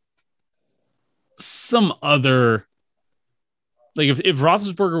some other. Like if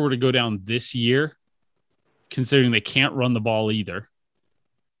Roethlisberger were to go down this year, considering they can't run the ball either,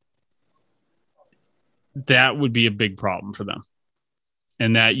 that would be a big problem for them.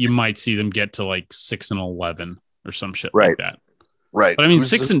 And that you might see them get to like 6-11 or some shit like that. Right. But I mean,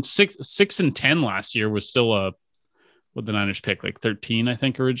 6-10 last year was still what the Niners picked, like 13, I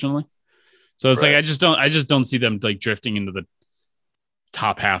think, originally. So it's like, I just don't see them like drifting into the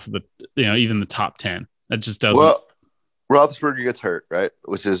top half of the, even the top 10. That just doesn't. Well, Roethlisberger gets hurt, right?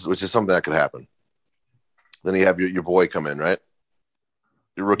 Which is something that could happen. Then you have your boy come in, right?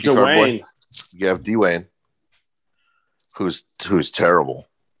 Your rookie card boy. You have Dwayne, who's terrible.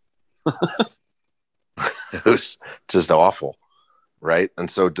 Who's just awful. right?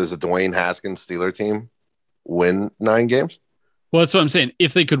 And so does the Dwayne Haskins Steeler team win 9 games? Well, that's what I'm saying.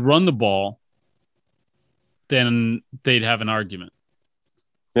 If they could run the ball, then they'd have an argument.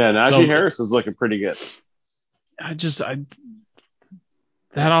 Yeah, Najee Harris is looking pretty good. That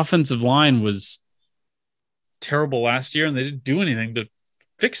offensive line was terrible last year, and they didn't do anything to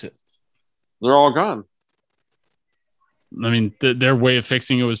fix it. They're all gone. I mean, their way of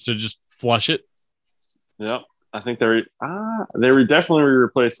fixing it was to just flush it. Yep. I think they were definitely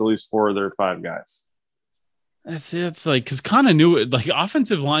replaced at least 4 of their 5 guys. That's it. It's like, because continuity, like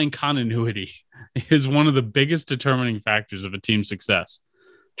offensive line continuity is one of the biggest determining factors of a team's success.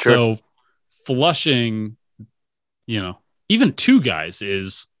 Sure. So flushing, even 2 guys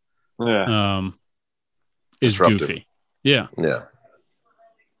is Disruptive. goofy. Yeah. Yeah.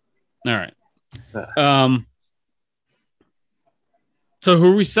 All right. So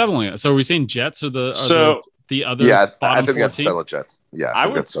who are we settling at? So are we saying Jets or the other? Yeah, bottom I think we 4 have to team? settle Jets. Yeah, I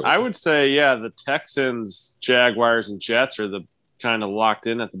would say, the Texans, Jaguars, and Jets are the kind of locked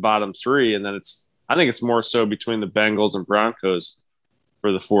in at the bottom 3, and then I think it's more so between the Bengals and Broncos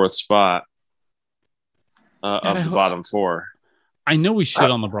for the 4th spot of the bottom 4. I know we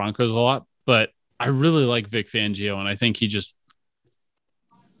shit on the Broncos a lot, but I really like Vic Fangio, and I think he just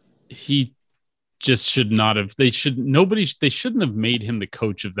should not have. They shouldn't have made him the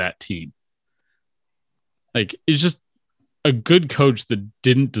coach of that team. Like, it's just a good coach that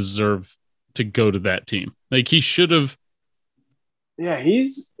didn't deserve to go to that team. Like, he should have. Yeah,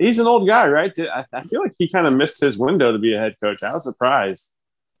 he's an old guy, right? I feel like he kind of missed his window to be a head coach. I was surprised.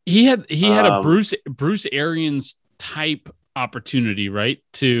 He had a Bruce Arians type opportunity, right,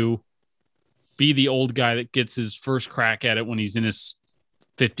 to be the old guy that gets his first crack at it when he's in his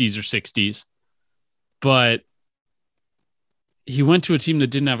 50s or 60s. But he went to a team that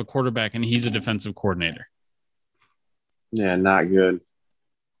didn't have a quarterback, and he's a defensive coordinator. Yeah, not good.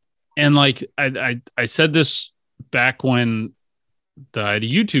 And like I said this back when the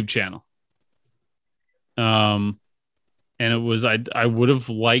YouTube channel. And it was I would have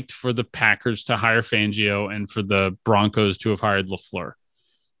liked for the Packers to hire Fangio and for the Broncos to have hired LaFleur.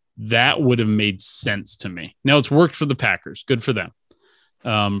 That would have made sense to me. Now, it's worked for the Packers. Good for them.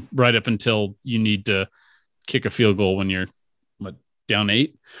 Right up until you need to kick a field goal when you're down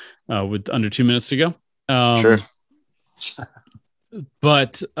 8 with under 2 minutes to go. Sure.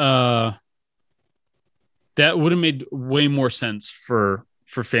 But that would have made way more sense for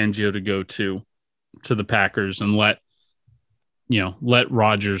Fangio to go to the Packers and let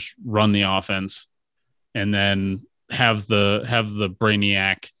Rodgers run the offense, and then have the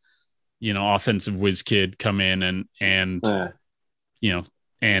brainiac, offensive whiz kid come in and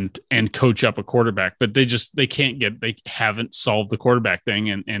coach up a quarterback. But they haven't solved the quarterback thing,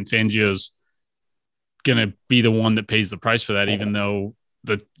 and Fangio's gonna be the one that pays the price for that, even though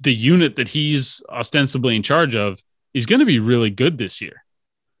the unit that he's ostensibly in charge of is going to be really good this year.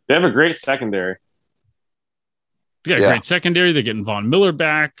 They have a great secondary. They got a great secondary. They're getting Von Miller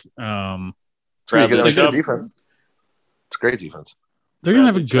back. It's a good defense. It's a great defense. They're gonna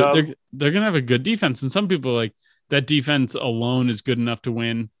have a good. They're gonna have a good defense, and some people like that defense alone is good enough to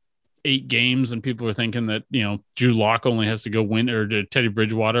win 8 games, and people are thinking that Drew Lock only has to go win, or Teddy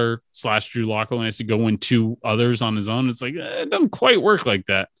Bridgewater / Drew Lock only has to go win 2 others on his own. It's like it doesn't quite work like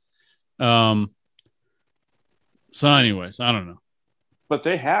that. So, anyways, I don't know, but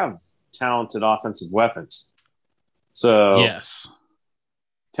they have talented offensive weapons. So yes,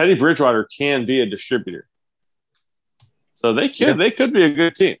 Teddy Bridgewater can be a distributor. So they could be a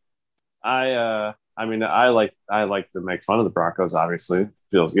good team. I like to make fun of the Broncos. Obviously,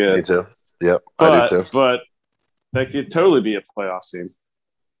 feels good. Me too. Yep, I do too. But they could totally be a playoff team.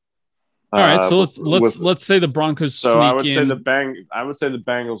 All right, so let's say the Broncos. So sneak I would in. I would say the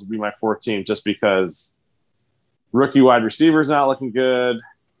Bengals would be my 4th team, just because rookie wide receiver's not looking good.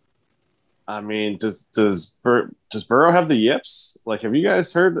 I mean, does Burrow have the yips? Like, have you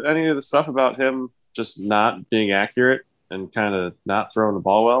guys heard any of the stuff about him just not being accurate and kind of not throwing the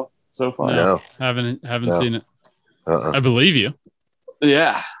ball well so far? No. Haven't seen it. I believe you.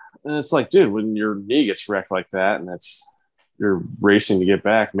 Yeah. And it's like, dude, when your knee gets wrecked like that and you're racing to get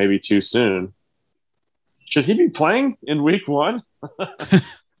back maybe too soon, should he be playing in week 1?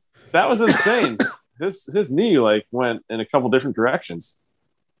 That was insane. His knee went in a couple different directions.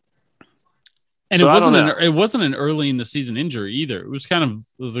 And so it wasn't an early in the season injury either. It was a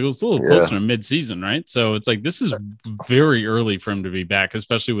little closer to mid-season, right? So it's like, this is very early for him to be back,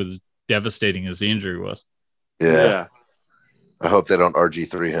 especially with as devastating as the injury was. Yeah. I hope they don't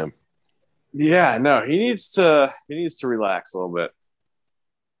RG3 him. Yeah, no, he needs to relax a little bit.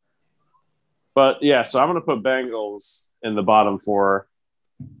 But yeah, so I'm going to put Bengals in the bottom four,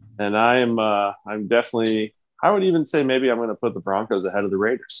 and I'm definitely. I would even say maybe I'm going to put the Broncos ahead of the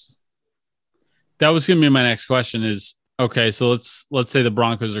Raiders. That was going to be my next question. Is okay. So let's say the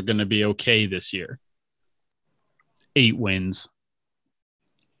Broncos are going to be okay this year, 8 wins,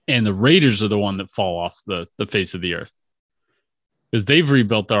 and the Raiders are the one that fall off the face of the earth because they've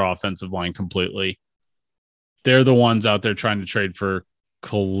rebuilt their offensive line completely. They're the ones out there trying to trade for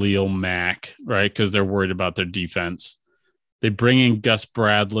Khalil Mack, right? Because they're worried about their defense. They bring in Gus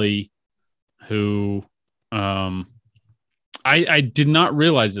Bradley, who I did not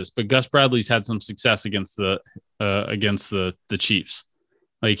realize this, but Gus Bradley's had some success against the Chiefs.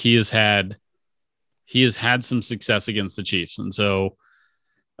 Like he has had some success against the Chiefs, and so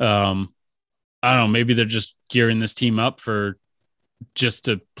I don't know. Maybe they're just gearing this team up for just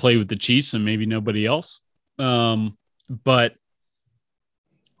to play with the Chiefs and maybe nobody else. But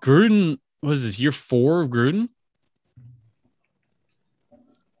Gruden, was this year 4 of Gruden?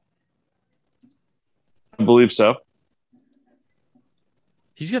 I believe so.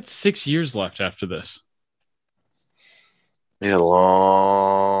 He's got 6 years left after this. He had a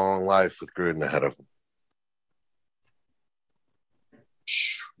long life with Gruden ahead of him.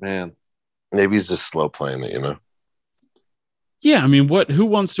 Man. Maybe he's just slow playing it, you know? Yeah, I mean, who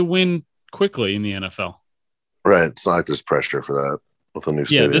wants to win quickly in the NFL? Right. It's not like there's pressure for that with a new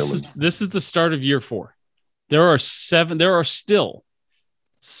stadium. Yeah, this is the start of year 4. There are still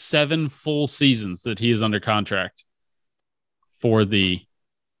 7 full seasons that he is under contract for the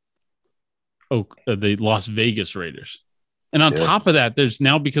Las Vegas Raiders. And on top of that, there's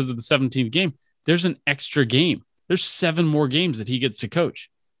now, because of the 17th game, there's an extra game. There's 7 more games that he gets to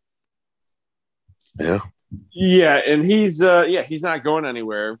coach. Yeah. Yeah, and he's not going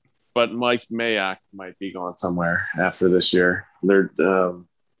anywhere, but Mike Mayock might be going somewhere after this year. That's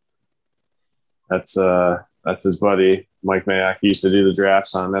his buddy Mike Mayock. He used to do the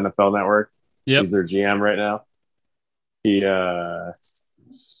drafts on NFL Network. Yep. He's their GM right now.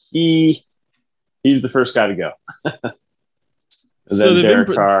 He's the first guy to go. And so then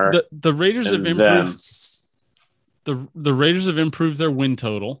Derek Carr. The Raiders have improved. The Raiders have improved their win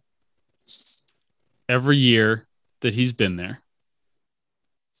total every year that he's been there.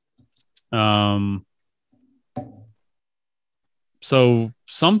 So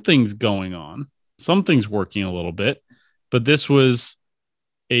something's going on. Something's working a little bit, but this was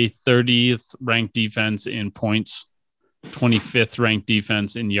a 30th ranked defense in points, 25th ranked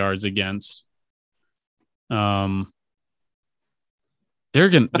defense in yards against. They've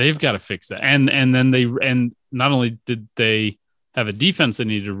got to fix that. And not only did they have a defense they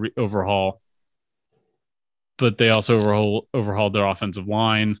needed to overhaul, but they also overhauled their offensive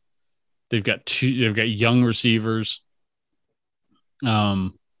line. They've got young receivers.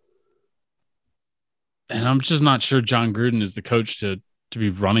 And I'm just not sure John Gruden is the coach to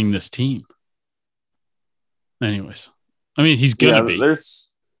be running this team. Anyways, I mean, he's gonna be.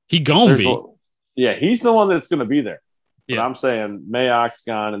 He's the one that's gonna be there. But Yeah. I'm saying Mayock's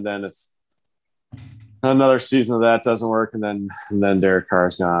gone, and then if another season of that doesn't work, and then Derek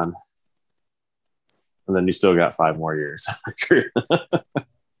Carr's gone, and then you still got 5 more years.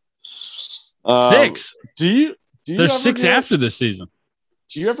 6. Do There's 6 after this season.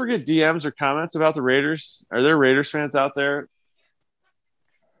 Do you ever get DMs or comments about the Raiders? Are there Raiders fans out there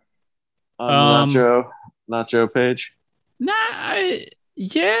on the Not Joe page? I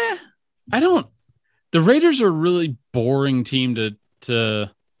don't. The Raiders are a really boring team to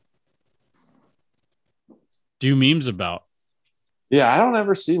do memes about. Yeah, I don't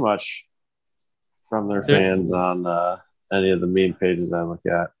ever see much from their fans on any of the meme pages I look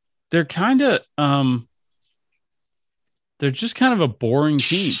at. They're kind of they're just kind of a boring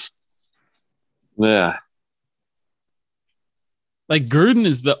team. Yeah. Like Gruden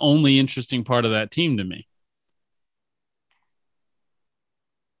is the only interesting part of that team to me.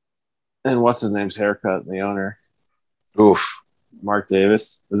 And what's his name's haircut? The owner. Oof. Mark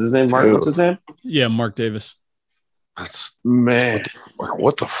Davis. Is his name Mark? Oof. What's his name? Yeah, Mark Davis. That's Man.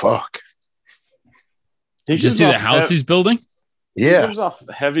 What the fuck? Did you see the house he's building? Yeah. He gives off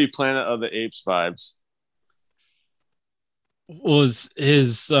heavy Planet of the Apes vibes. Was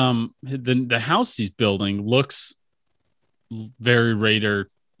his the house he's building looks very Raider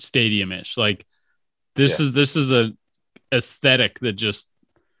stadium-ish. Like this is a aesthetic that just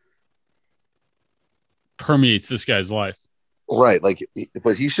permeates this guy's life. Right. Like,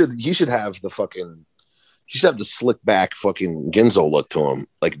 but he should have the slick back fucking Ginzo look to him.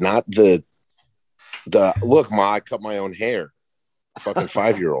 Like, not the look, Ma, I cut my own hair. Fucking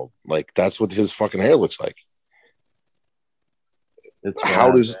 5-year-old. Like, that's what his fucking hair looks like. It's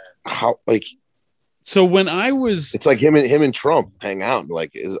How So when I was, it's like him and Trump hang out. And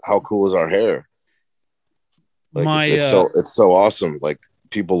like, how cool is our hair? Like it's so awesome. Like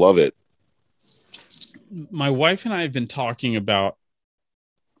people love it. My wife and I have been talking about,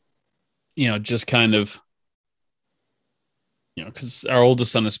 just kind of, because our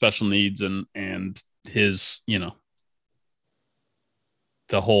oldest son has special needs and his,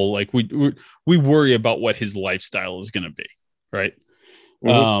 the whole, like we worry about what his lifestyle is going to be. Right.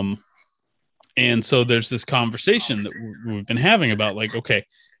 Mm-hmm. And so there's this conversation that we've been having about like, okay,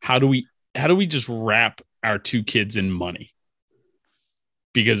 how do we just wrap our two kids in money?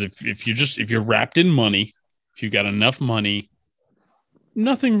 Because if you're wrapped in money, if you've got enough money,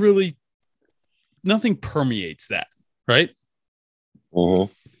 nothing permeates that, right?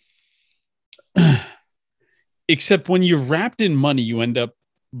 Mm-hmm. Except when you're wrapped in money, you end up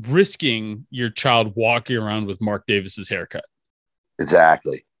risking your child walking around with Mark Davis's haircut.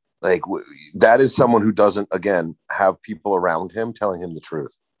 Exactly. Like that is someone who doesn't, again, have people around him telling him the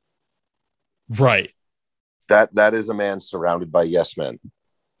truth. Right. That is a man surrounded by yes men.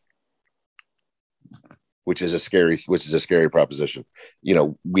 Which is a scary proposition.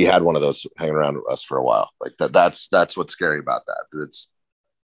 We had one of those hanging around with us for a while. Like that's what's scary about that. It's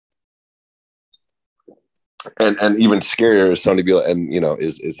and even scarier is somebody be like, and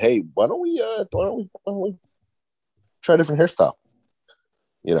is hey, why don't we try a different hairstyle?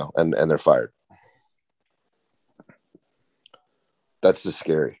 And they're fired. That's just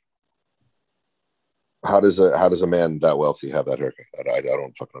scary. How does a man that wealthy have that haircut? I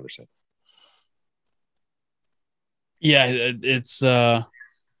don't fucking understand. Yeah, it's not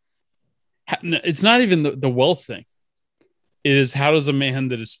even the wealth thing. It is, how does a man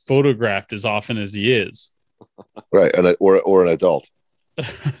that is photographed as often as he is, right, or an adult,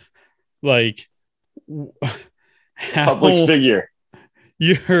 like public figure,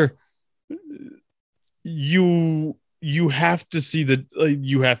 you have to see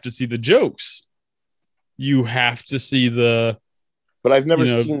the jokes, you have to see the. But I've never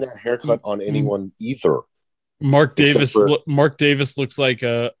seen that haircut on anyone either. Mark Davis looks like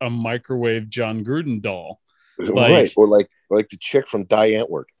a microwave John Gruden doll. Right. Or like the chick from Die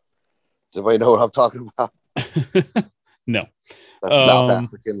Antwoord. Does anybody know what I'm talking about? No. That's South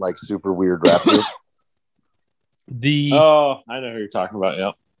African, like super weird rap group. I know who you're talking about.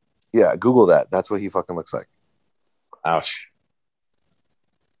 Yep. Yeah. Google that. That's what he fucking looks like. Ouch.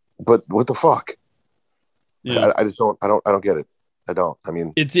 But what the fuck? Yeah. I just don't get it. I don't. I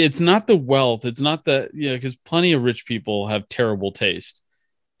mean, it's not the wealth. It's not the, because plenty of rich people have terrible taste.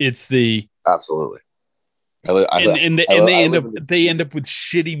 It's the absolutely. They end up with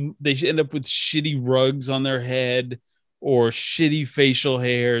shitty rugs on their head, or shitty facial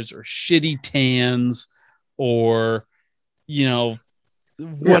hairs, or shitty tans, or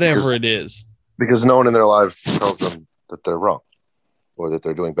whatever it is. Because no one in their lives tells them that they're wrong, or that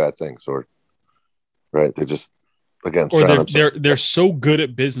they're doing bad things, or right. They just. Again, or they're so good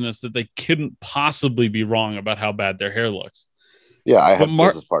at business that they couldn't possibly be wrong about how bad their hair looks. Yeah, I have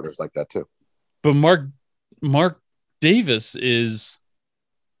business partners like that too. But Mark Davis he's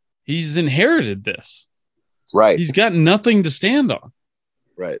inherited this. Right. He's got nothing to stand on.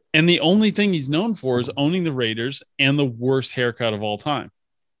 Right. And the only thing he's known for is owning the Raiders and the worst haircut of all time.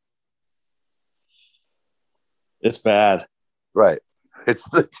 It's bad. Right. It's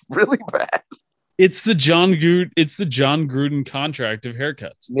really bad. It's the John Gruden contract of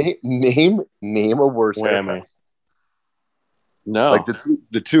haircuts. Name a worse haircut. No, like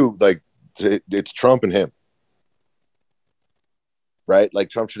the two, like it's Trump and him, right? Like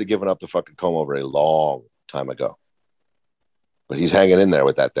Trump should have given up the fucking comb over a long time ago, but he's hanging in there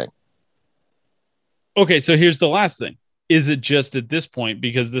with that thing. Okay, so here's the last thing: is it just at this point,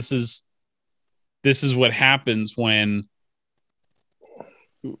 because this is what happens when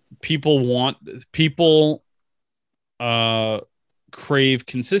people crave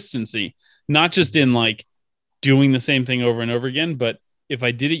consistency, not just in like doing the same thing over and over again, but if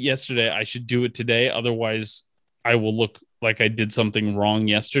I did it yesterday, I should do it today. Otherwise I will look like I did something wrong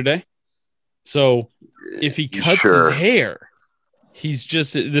yesterday. So if he cuts his hair, he's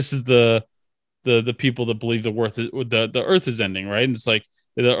just, this is the people that believe the earth is ending, right? And it's like,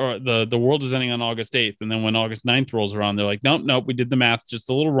 the world is ending on August 8th. And then when August 9th rolls around, they're like, nope, we did the math just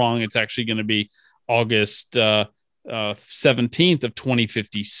a little wrong. It's actually going to be August 17th of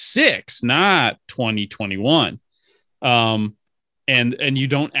 2056, not 2021. And you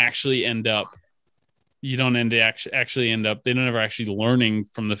don't actually end up, they don't ever actually learning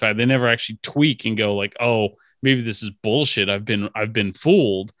from the fact, they never actually tweak and go like, oh, maybe this is bullshit. I've been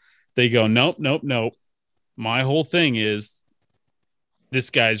fooled. They go, nope. My whole thing is this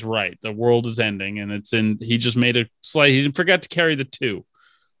guy's right. The world is ending, and he just made a slight. He forgot to carry the 2.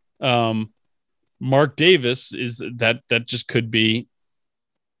 Mark Davis is that just could be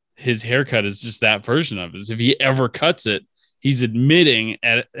his haircut is just that version of it. If he ever cuts it, he's admitting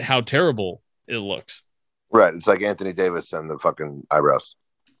at how terrible it looks. Right. It's like Anthony Davis and the fucking eyebrows.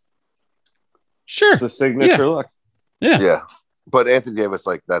 Sure. It's a signature look. Yeah. Yeah. But Anthony Davis,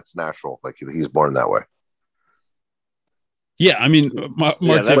 like, that's natural. Like, he's born that way. Yeah, I mean, Mark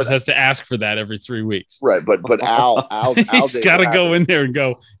Davis has to ask for that every 3 weeks. Right, but Al he's got to go in there and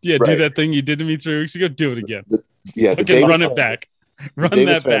go, do right. that thing you did to me 3 weeks ago. Do it again. Run it back. Run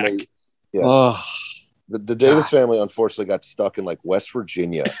that family, back. Yeah. Oh, the Davis family unfortunately got stuck in like West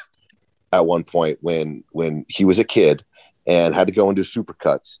Virginia at one point when he was a kid and had to go and do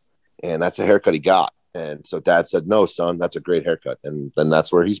supercuts, and that's the haircut he got. And so Dad said, "No, son, that's a great haircut," and then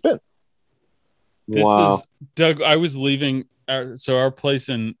that's where he's been. This is Doug. I was leaving our place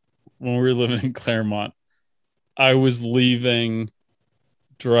when we were living in Claremont. I was driving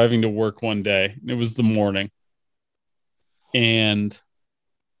to work one day. It was the morning, and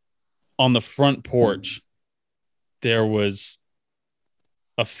on the front porch, there was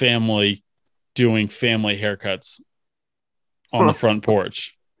a family doing family haircuts on the front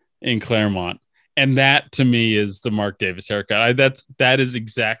porch in Claremont. And that to me is the Mark Davis haircut. That is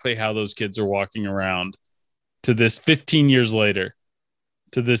exactly how those kids are walking around to this 15 years later,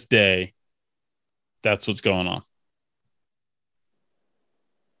 to this day. That's what's going on.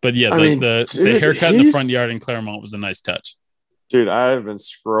 But yeah, the haircut in the front yard in Claremont was a nice touch. Dude, I've been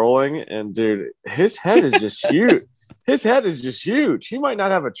scrolling, and dude, his head is just huge. His head is just huge. He might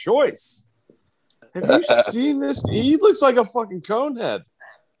not have a choice. Have you seen this? He looks like a fucking cone head.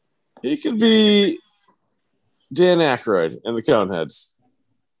 He could be Dan Aykroyd in the Coneheads.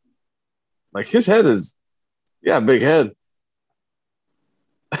 Like, his head is, big head.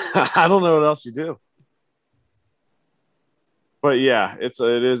 I don't know what else you do. But yeah, it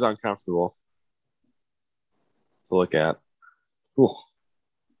is uncomfortable to look at. Ooh.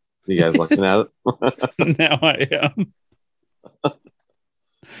 You guys looking at it? Now I am.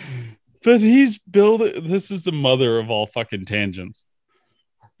 But he's building. This is the mother of all fucking tangents.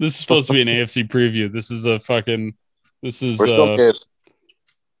 This is supposed to be an AFC preview. This is a fucking. This is. We're still kids.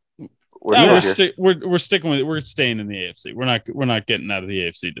 We're sticking with it. We're staying in the AFC. We're not getting out of the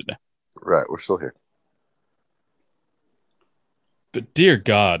AFC today. Right, we're still here. But dear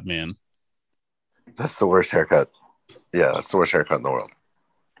God, man, that's the worst haircut. Yeah, that's the worst haircut in the world.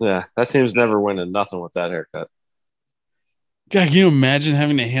 Yeah, that team's never winning nothing with that haircut. God, can you imagine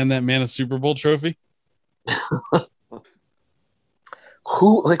having to hand that man a Super Bowl trophy?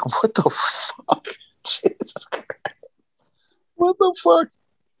 Who, like, what the fuck? Jesus Christ. What the fuck?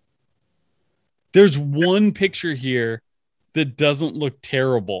 There's one picture here that doesn't look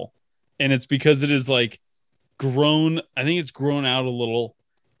terrible, and it's because it is like grown. I think it's grown out a little,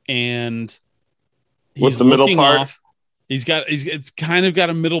 and what's the middle part? Off. It's kind of got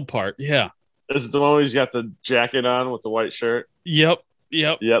a middle part. Yeah. This is the one where he's got the jacket on with the white shirt. Yep.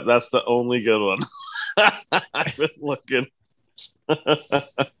 That's the only good one. I've been looking.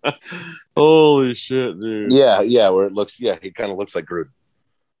 Holy shit, dude. Yeah, where it looks, he kind of looks like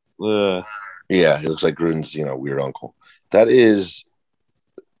Gruden. Yeah, he looks like Gruden's, weird uncle. That is,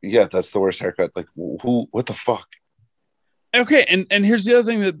 that's the worst haircut. Like, what the fuck? Okay, and here's the other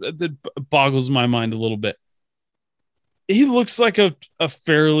thing that boggles my mind a little bit. He looks like a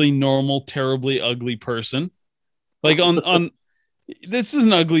fairly normal, terribly ugly person. Like on this is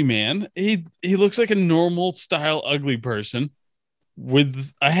an ugly man. He looks like a normal style ugly person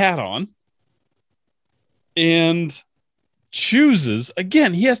with a hat on, and chooses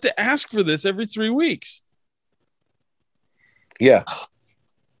again. He has to ask for this every 3 weeks. Yeah,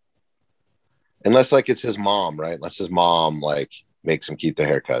 unless like it's his mom, right? Unless his mom like makes him keep the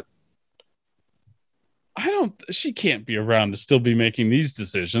haircut. She can't be around to still be making these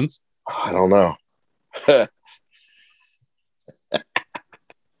decisions. I don't know.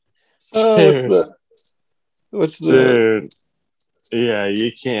 What's the dude? Yeah,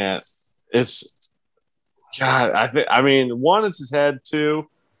 you can't. It's God. I mean, one, it's his head. Two,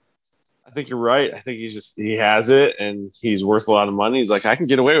 I think you're right. I think he has it, and he's worth a lot of money. He's like, I can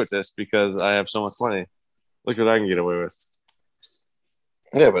get away with this because I have so much money. Look what I can get away with.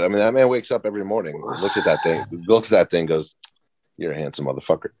 Yeah, but I mean, that man wakes up every morning, looks at that thing, goes, "You're a handsome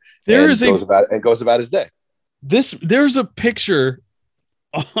motherfucker." Goes about his day. There's a picture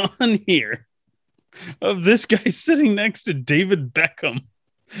on here of this guy sitting next to David Beckham.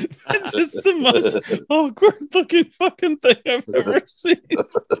 It's just the most awkward looking fucking thing I've ever seen.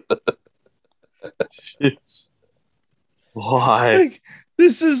 Jeez. Why? Like,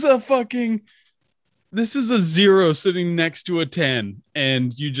 This is a 0 sitting next to a 10,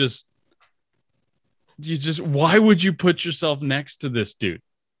 and you just why would you put yourself next to this dude?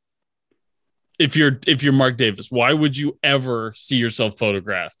 If you're Mark Davis, why would you ever see yourself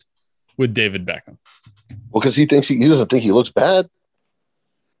photographed with David Beckham? Well, because he thinks he doesn't think he looks bad.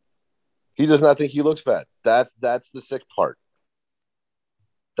 He does not think he looks bad. That's the sick part.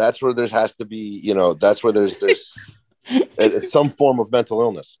 That's where there has to be, that's where there's some form of mental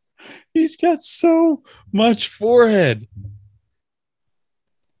illness. He's got so much forehead.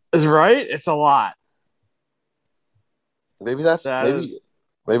 Is right? It's a lot. Maybe that's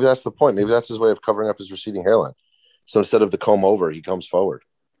the point. Maybe that's his way of covering up his receding hairline. So instead of the comb over, he comes forward.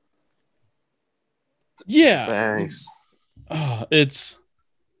 Yeah. Thanks. It's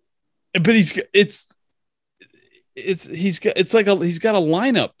like he's got a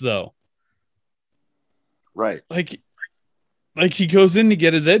lineup though. Right. Like he goes in to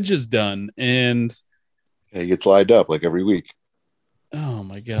get his edges done, and he gets lined up like every week. Oh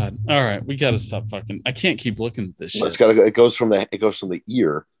my God! All right, we got to stop fucking. I can't keep looking at this shit. It goes from the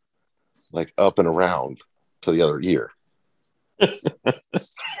ear, like up and around to the other ear.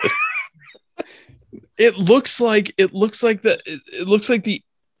 It looks like the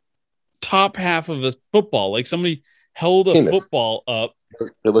top half of a football. Like somebody held a football up.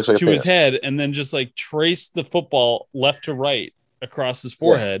 It looks like to his head, and then just like traced the football left to right across his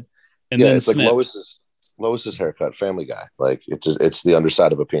forehead, and then it's like Lois's haircut, Family Guy. Like it's the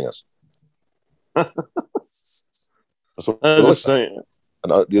underside of a penis. That's what it looks like.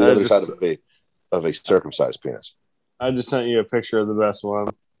 The other side of a circumcised penis. I just sent you a picture of the best one.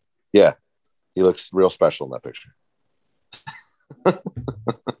 Yeah, he looks real special in that picture.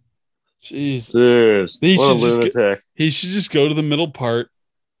 Jesus. Dude, what a lunatic. He should just go to the middle part,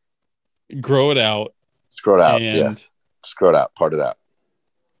 grow it out. Just grow it out, Just grow it out, part it out.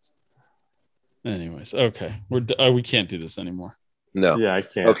 Anyways, okay. We can't do this anymore. No. Yeah, I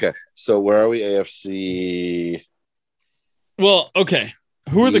can't. Okay, so where are we? AFC. Well, okay.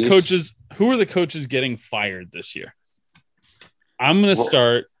 Who are the coaches? Who are the coaches getting fired this year? I'm going to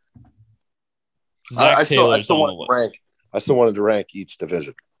start. I still wanted to rank each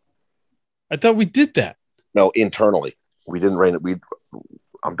division. I thought we did that. No, internally. We didn't rank it.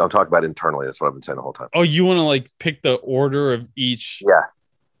 I'm talking about internally. That's what I've been saying the whole time. Oh, you want to like pick the order of each? Yeah.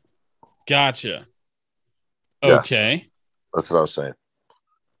 Gotcha. Yes. Okay. That's what I was saying.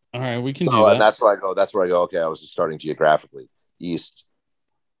 All right, we can do that. And that's where I go. Okay, I was just starting geographically. East.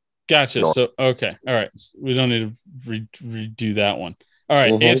 Gotcha. North. So, okay. All right. We don't need to redo that one. All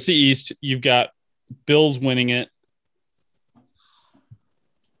right. Mm-hmm. AFC East, you've got Bills winning it.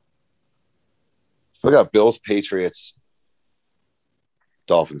 We got Bills, Patriots,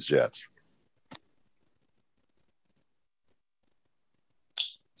 Dolphins, Jets.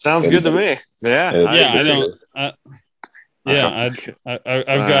 Sounds good to me. Yeah. I don't. I've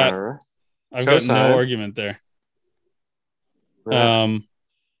got no argument there. Yeah.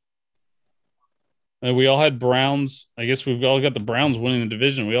 And we all had Browns. I guess we've all got the Browns winning the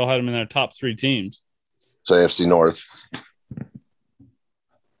division. We all had them in our top 3 teams. So AFC North.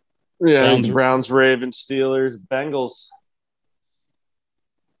 Yeah, Browns, Ravens, Steelers, Bengals.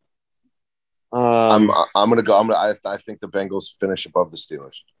 I'm gonna go. I think the Bengals finish above the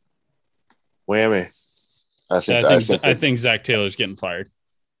Steelers. Whammy. I think Zach Taylor's getting fired.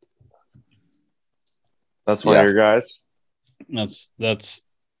 That's one of your guys. That's.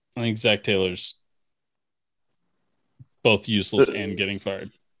 I think Zach Taylor's both useless and getting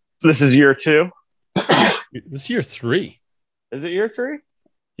fired. This is year 2. This is year 3. Is it year 3?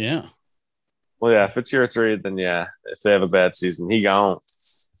 Yeah. Well, yeah. If it's year 3, then yeah. If they have a bad season, he gone.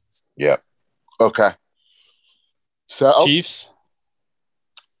 Yeah. Okay. So Chiefs.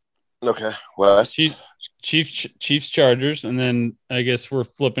 Okay. West. Chiefs, Chargers, and then I guess we're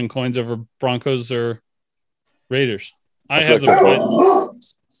flipping coins over Broncos or Raiders. I feel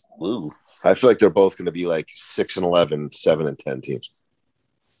like they're both going to be like 6-11, 7-10 teams.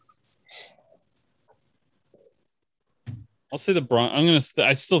 I'll say the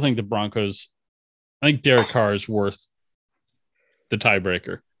I still think the Broncos. I think Derek Carr is worth the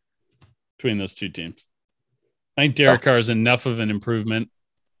tiebreaker between those two teams. I think Derek Carr is enough of an improvement,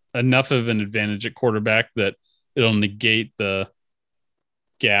 enough of an advantage at quarterback that it'll negate the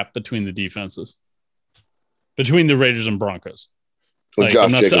gap between the defenses, between the Raiders and Broncos. Like,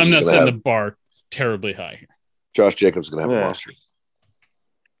 I'm not setting the bar terribly high here. Josh Jacobs is going to have a monster.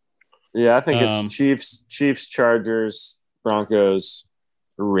 Yeah, I think it's Chiefs, Chargers, Broncos,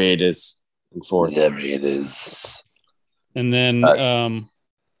 Raiders, and 4th. Yeah, Raiders. And then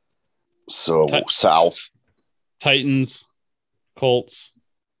South. Titans, Colts,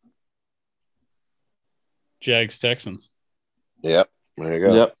 Jags, Texans. Yep. There you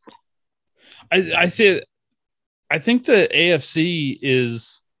go. Yep. I see it. I think the AFC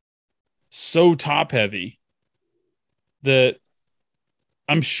is so top heavy that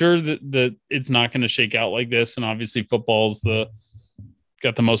I'm sure that it's not going to shake out like this. And obviously football's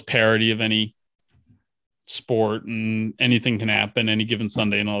got the most parity of any sport, and anything can happen any given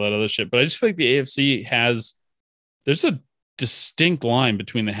Sunday and all that other shit. But I just feel like the AFC there's a distinct line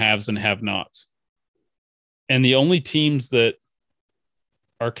between the haves and have-nots. And the only teams that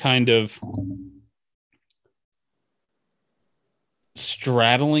are kind of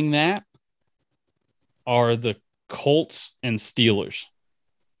straddling that are the Colts and Steelers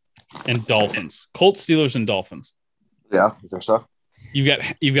and Dolphins. Colts, Steelers, and Dolphins. Yeah, you think so?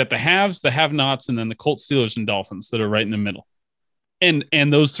 You've got the haves, the have-nots, and then the Colts, Steelers, and Dolphins that are right in the middle. And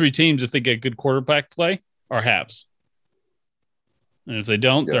those three teams, if they get good quarterback play, are haves. And if they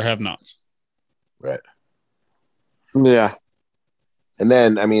don't, they're have-nots. Right. Yeah. And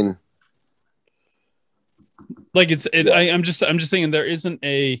then, I mean, like I'm just thinking there isn't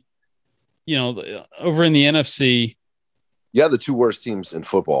a, over in the NFC. yeah, the two worst teams in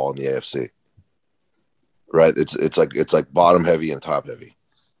football in the AFC. Right. It's like bottom heavy and top heavy.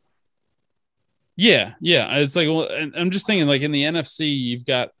 Yeah. It's like, well, and I'm just thinking, like in the NFC, you've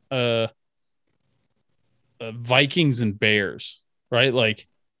got Vikings and Bears, right? Like,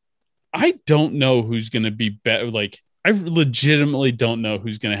 I don't know who's going to be better. Like, I legitimately don't know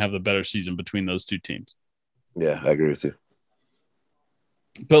who's going to have the better season between those two teams. Yeah, I agree with you.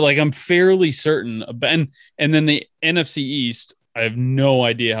 But like, I'm fairly certain. And then the NFC East, I have no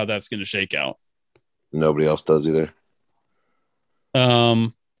idea how that's going to shake out. Nobody else does either.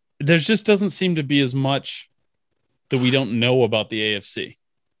 There just doesn't seem to be as much that we don't know about the AFC.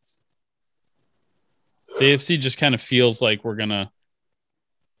 The AFC just kind of feels like we're gonna.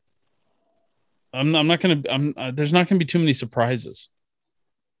 There's not gonna be too many surprises.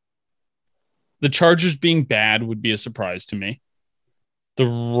 The Chargers being bad would be a surprise to me. The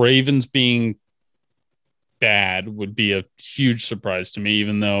Ravens being bad would be a huge surprise to me,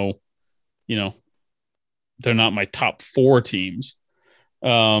 even though, they're not my top four teams.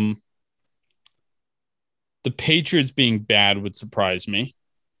 The Patriots being bad would surprise me,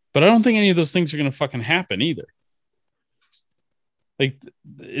 but I don't think any of those things are going to fucking happen either. Like,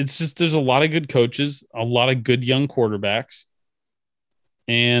 it's just, there's a lot of good coaches, a lot of good young quarterbacks,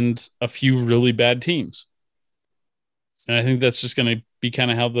 and a few really bad teams. And I think that's just going to be kind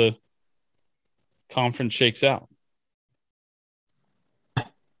of how the conference shakes out.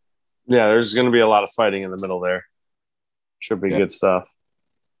 Yeah, there's going to be a lot of fighting in the middle there. Should be good stuff.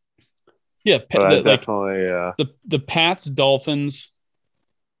 Yeah, definitely. The Pats, Dolphins,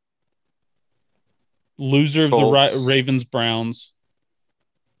 loser of Colts. the Ravens, Browns,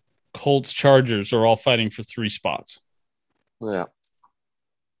 Colts, Chargers are all fighting for 3 spots. Yeah.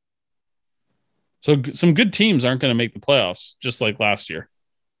 So some good teams aren't going to make the playoffs, just like last year.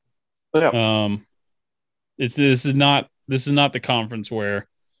 Yeah. This is not the conference where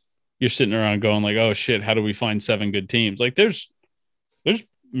you're sitting around going like, oh shit, how do we find 7 good teams? Like there's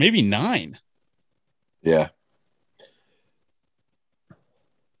maybe 9. Yeah.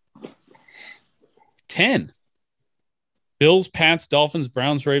 10. Bills, Pats, Dolphins,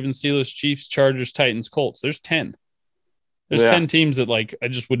 Browns, Ravens, Steelers, Chiefs, Chargers, Titans, Colts. There's 10. There's 10 teams that, like, I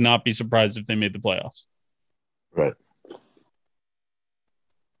just would not be surprised if they made the playoffs. Right.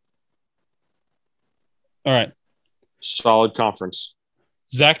 All right. Solid conference.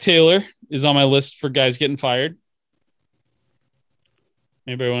 Zach Taylor is on my list for guys getting fired.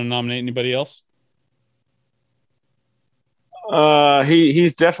 Anybody want to nominate anybody else?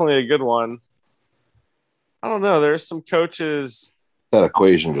 He's definitely a good one. I don't know. There's some coaches. That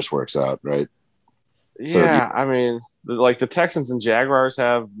equation just works out, right? Yeah, I mean, like the Texans and Jaguars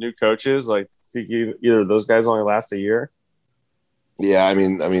have new coaches. Like, either those guys only last a year. Yeah, I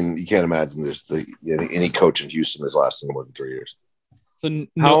mean, you can't imagine any coach in Houston is lasting more than 3 years. So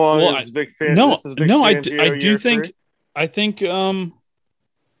how long is Vic Fangio? No, I do think 3? I think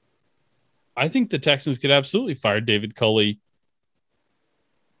the Texans could absolutely fire David Culley.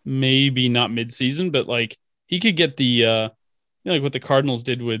 Maybe not midseason, but like he could get the like what the Cardinals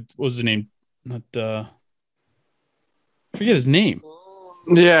did with, what was the name? I forget his name.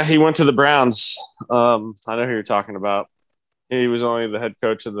 Yeah, he went to the Browns. I know who you're talking about. He was only the head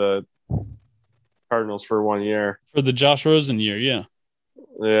coach of the Cardinals for 1 year. For the Josh Rosen year, yeah.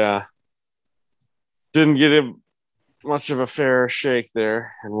 Yeah. Didn't get him much of a fair shake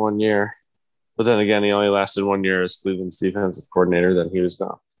there in 1 year. But then again, he only lasted 1 year as Cleveland's defensive coordinator. Then he was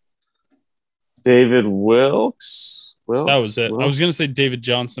gone. David Wilkes Wilkes. That was it. I was Wilkes. going to say David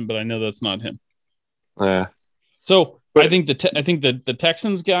Johnson, but I know that's not him. Yeah. So But- I think the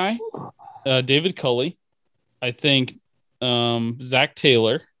Texans guy, David Culley, I think Zach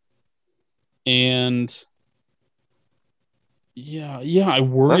Taylor, and I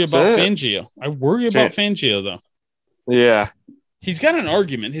worry That's about it. Fangio. I worry about Fangio though. Yeah. He's got an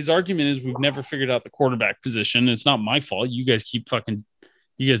argument. His argument is we've never figured out the quarterback position. It's not my fault. You guys you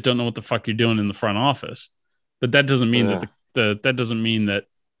guys don't know what the fuck you're doing in the front office. But that doesn't mean that doesn't mean that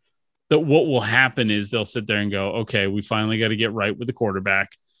what will happen is they'll sit there and go, okay, we finally got to get right with the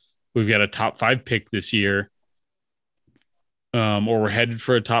quarterback. We've got a top 5 pick this year. Or we're headed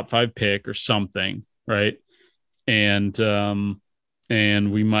for a top 5 pick or something. Right. And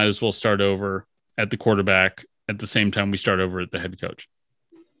we might as well start over at the quarterback at the same time we start over at the head coach.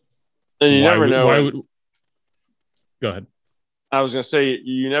 And you never know. Go ahead. I was going to say,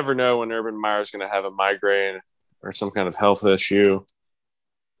 you never know when Urban Meyer's going to have a migraine or some kind of health issue,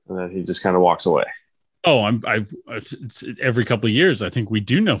 and then he just kind of walks away. Oh, it's every couple of years. I think we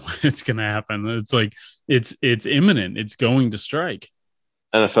do know when it's going to happen. It's like it's imminent. It's going to strike.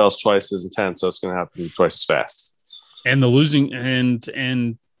 NFL's twice as intense, so it's going to happen twice as fast. And the losing and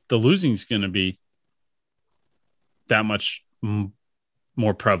the losing is going to be that much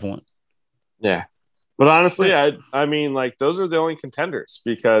more prevalent. Yeah. But honestly, I mean, like, those are the only contenders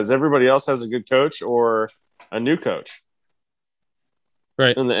because everybody else has a good coach or a new coach.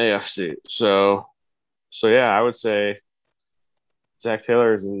 Right. In the AFC. So yeah, I would say Zach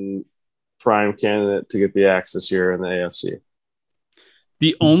Taylor is a prime candidate to get the axe this year in the AFC.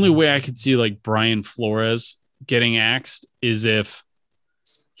 The only way I could see like Brian Flores getting axed is if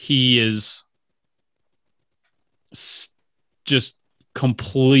he is just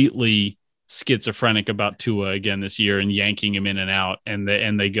completely schizophrenic about Tua again this year and yanking him in and out, and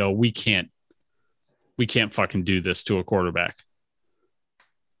they go, we can't fucking do this to a quarterback.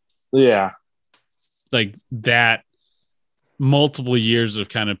 Yeah. Like that multiple years of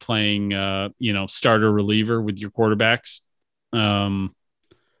kind of playing starter reliever with your quarterbacks, I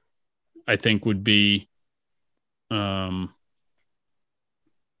think would be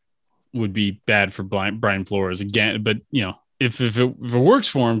bad for Brian Flores again. But if it works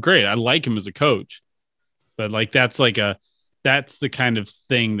for him, great. I like him as a coach, but like that's the kind of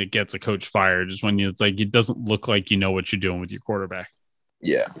thing that gets a coach fired is when it's like it doesn't look like you know what you're doing with your quarterback.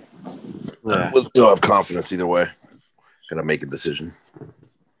 Yeah. You'll have confidence either way. Gotta make a decision.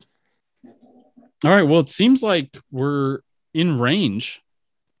 All right. Well, it seems like we're in range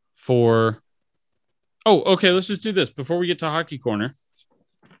for. Oh, okay. Let's just do this before we get to Hockey Corner.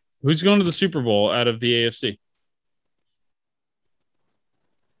 Who's going to the Super Bowl out of the AFC?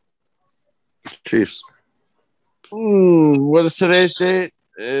 Chiefs. What is today's date?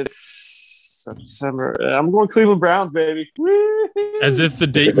 It's September. I'm going Cleveland Browns, baby. As if the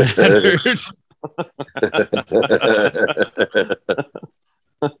date mattered.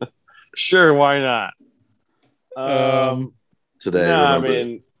 Sure, why not? Today, I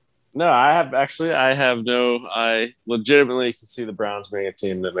legitimately can see the Browns being a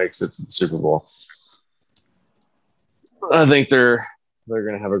team that makes it to the Super Bowl. I think they're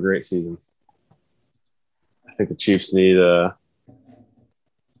going to have a great season. I think the Chiefs need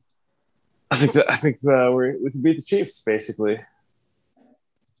we can beat the Chiefs, basically.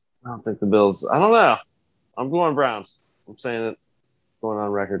 I don't think the Bills. I don't know. I'm going Browns. I'm saying it. Going on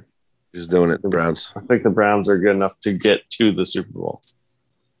record. Just doing it, the Browns. I think the Browns are good enough to get to the Super Bowl.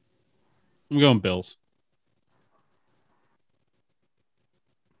 I'm going Bills.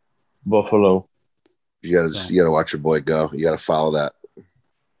 Buffalo. You gotta watch your boy go. You gotta follow that.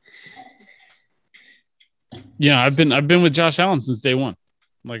 Yeah, I've been with Josh Allen since day one.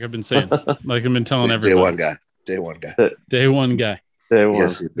 Like I've been saying. Like I've been telling everybody. Day one guy. Day one guy. Day one.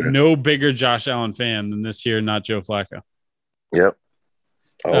 Yes, no bigger Josh Allen fan than this year, not Joe Flacco. Yep.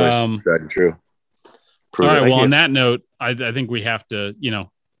 Always tried and true. All right. Well, on that note, I think we have to,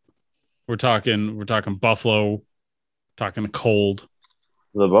 we're talking Buffalo, talking cold.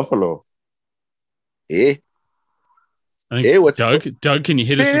 The Buffalo. Yeah. I think Doug, can you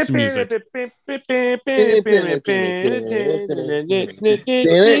hit us with some music?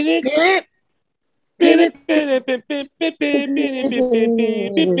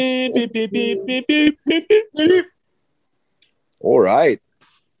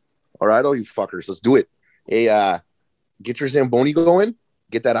 All right, all you fuckers, let's do it. Hey, get your Zamboni going.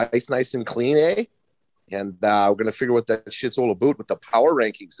 Get that ice nice and clean, eh? And we're gonna figure what that shit's all about with the power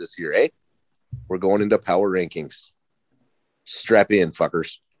rankings this year, eh? We're going into power rankings. Strap in,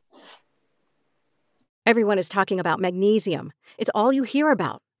 fuckers. Everyone is talking about magnesium. It's all you hear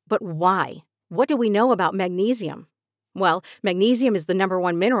about. But why? What do we know about magnesium? Well, magnesium is the number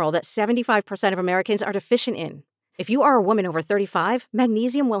one mineral that 75% of Americans are deficient in. If you are a woman over 35,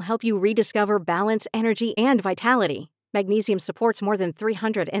 magnesium will help you rediscover balance, energy, and vitality. Magnesium supports more than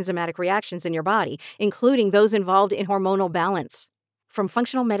 300 enzymatic reactions in your body, including those involved in hormonal balance. From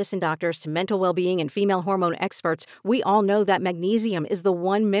functional medicine doctors to mental well-being and female hormone experts, we all know that magnesium is the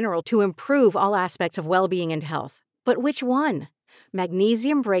one mineral to improve all aspects of well-being and health. But which one?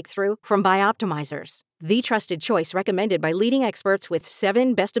 Magnesium Breakthrough from Bioptimizers, the trusted choice recommended by leading experts with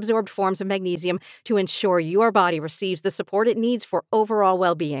 7 best-absorbed forms of magnesium to ensure your body receives the support it needs for overall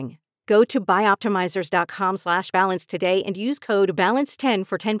well-being. Go to bioptimizers.com/balance today and use code BALANCE10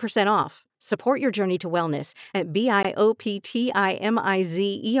 for 10% off. Support your journey to wellness at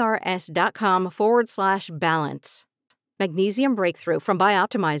bioptimizers.com/balance. Magnesium Breakthrough from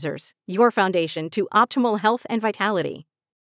Bioptimizers, your foundation to optimal health and vitality.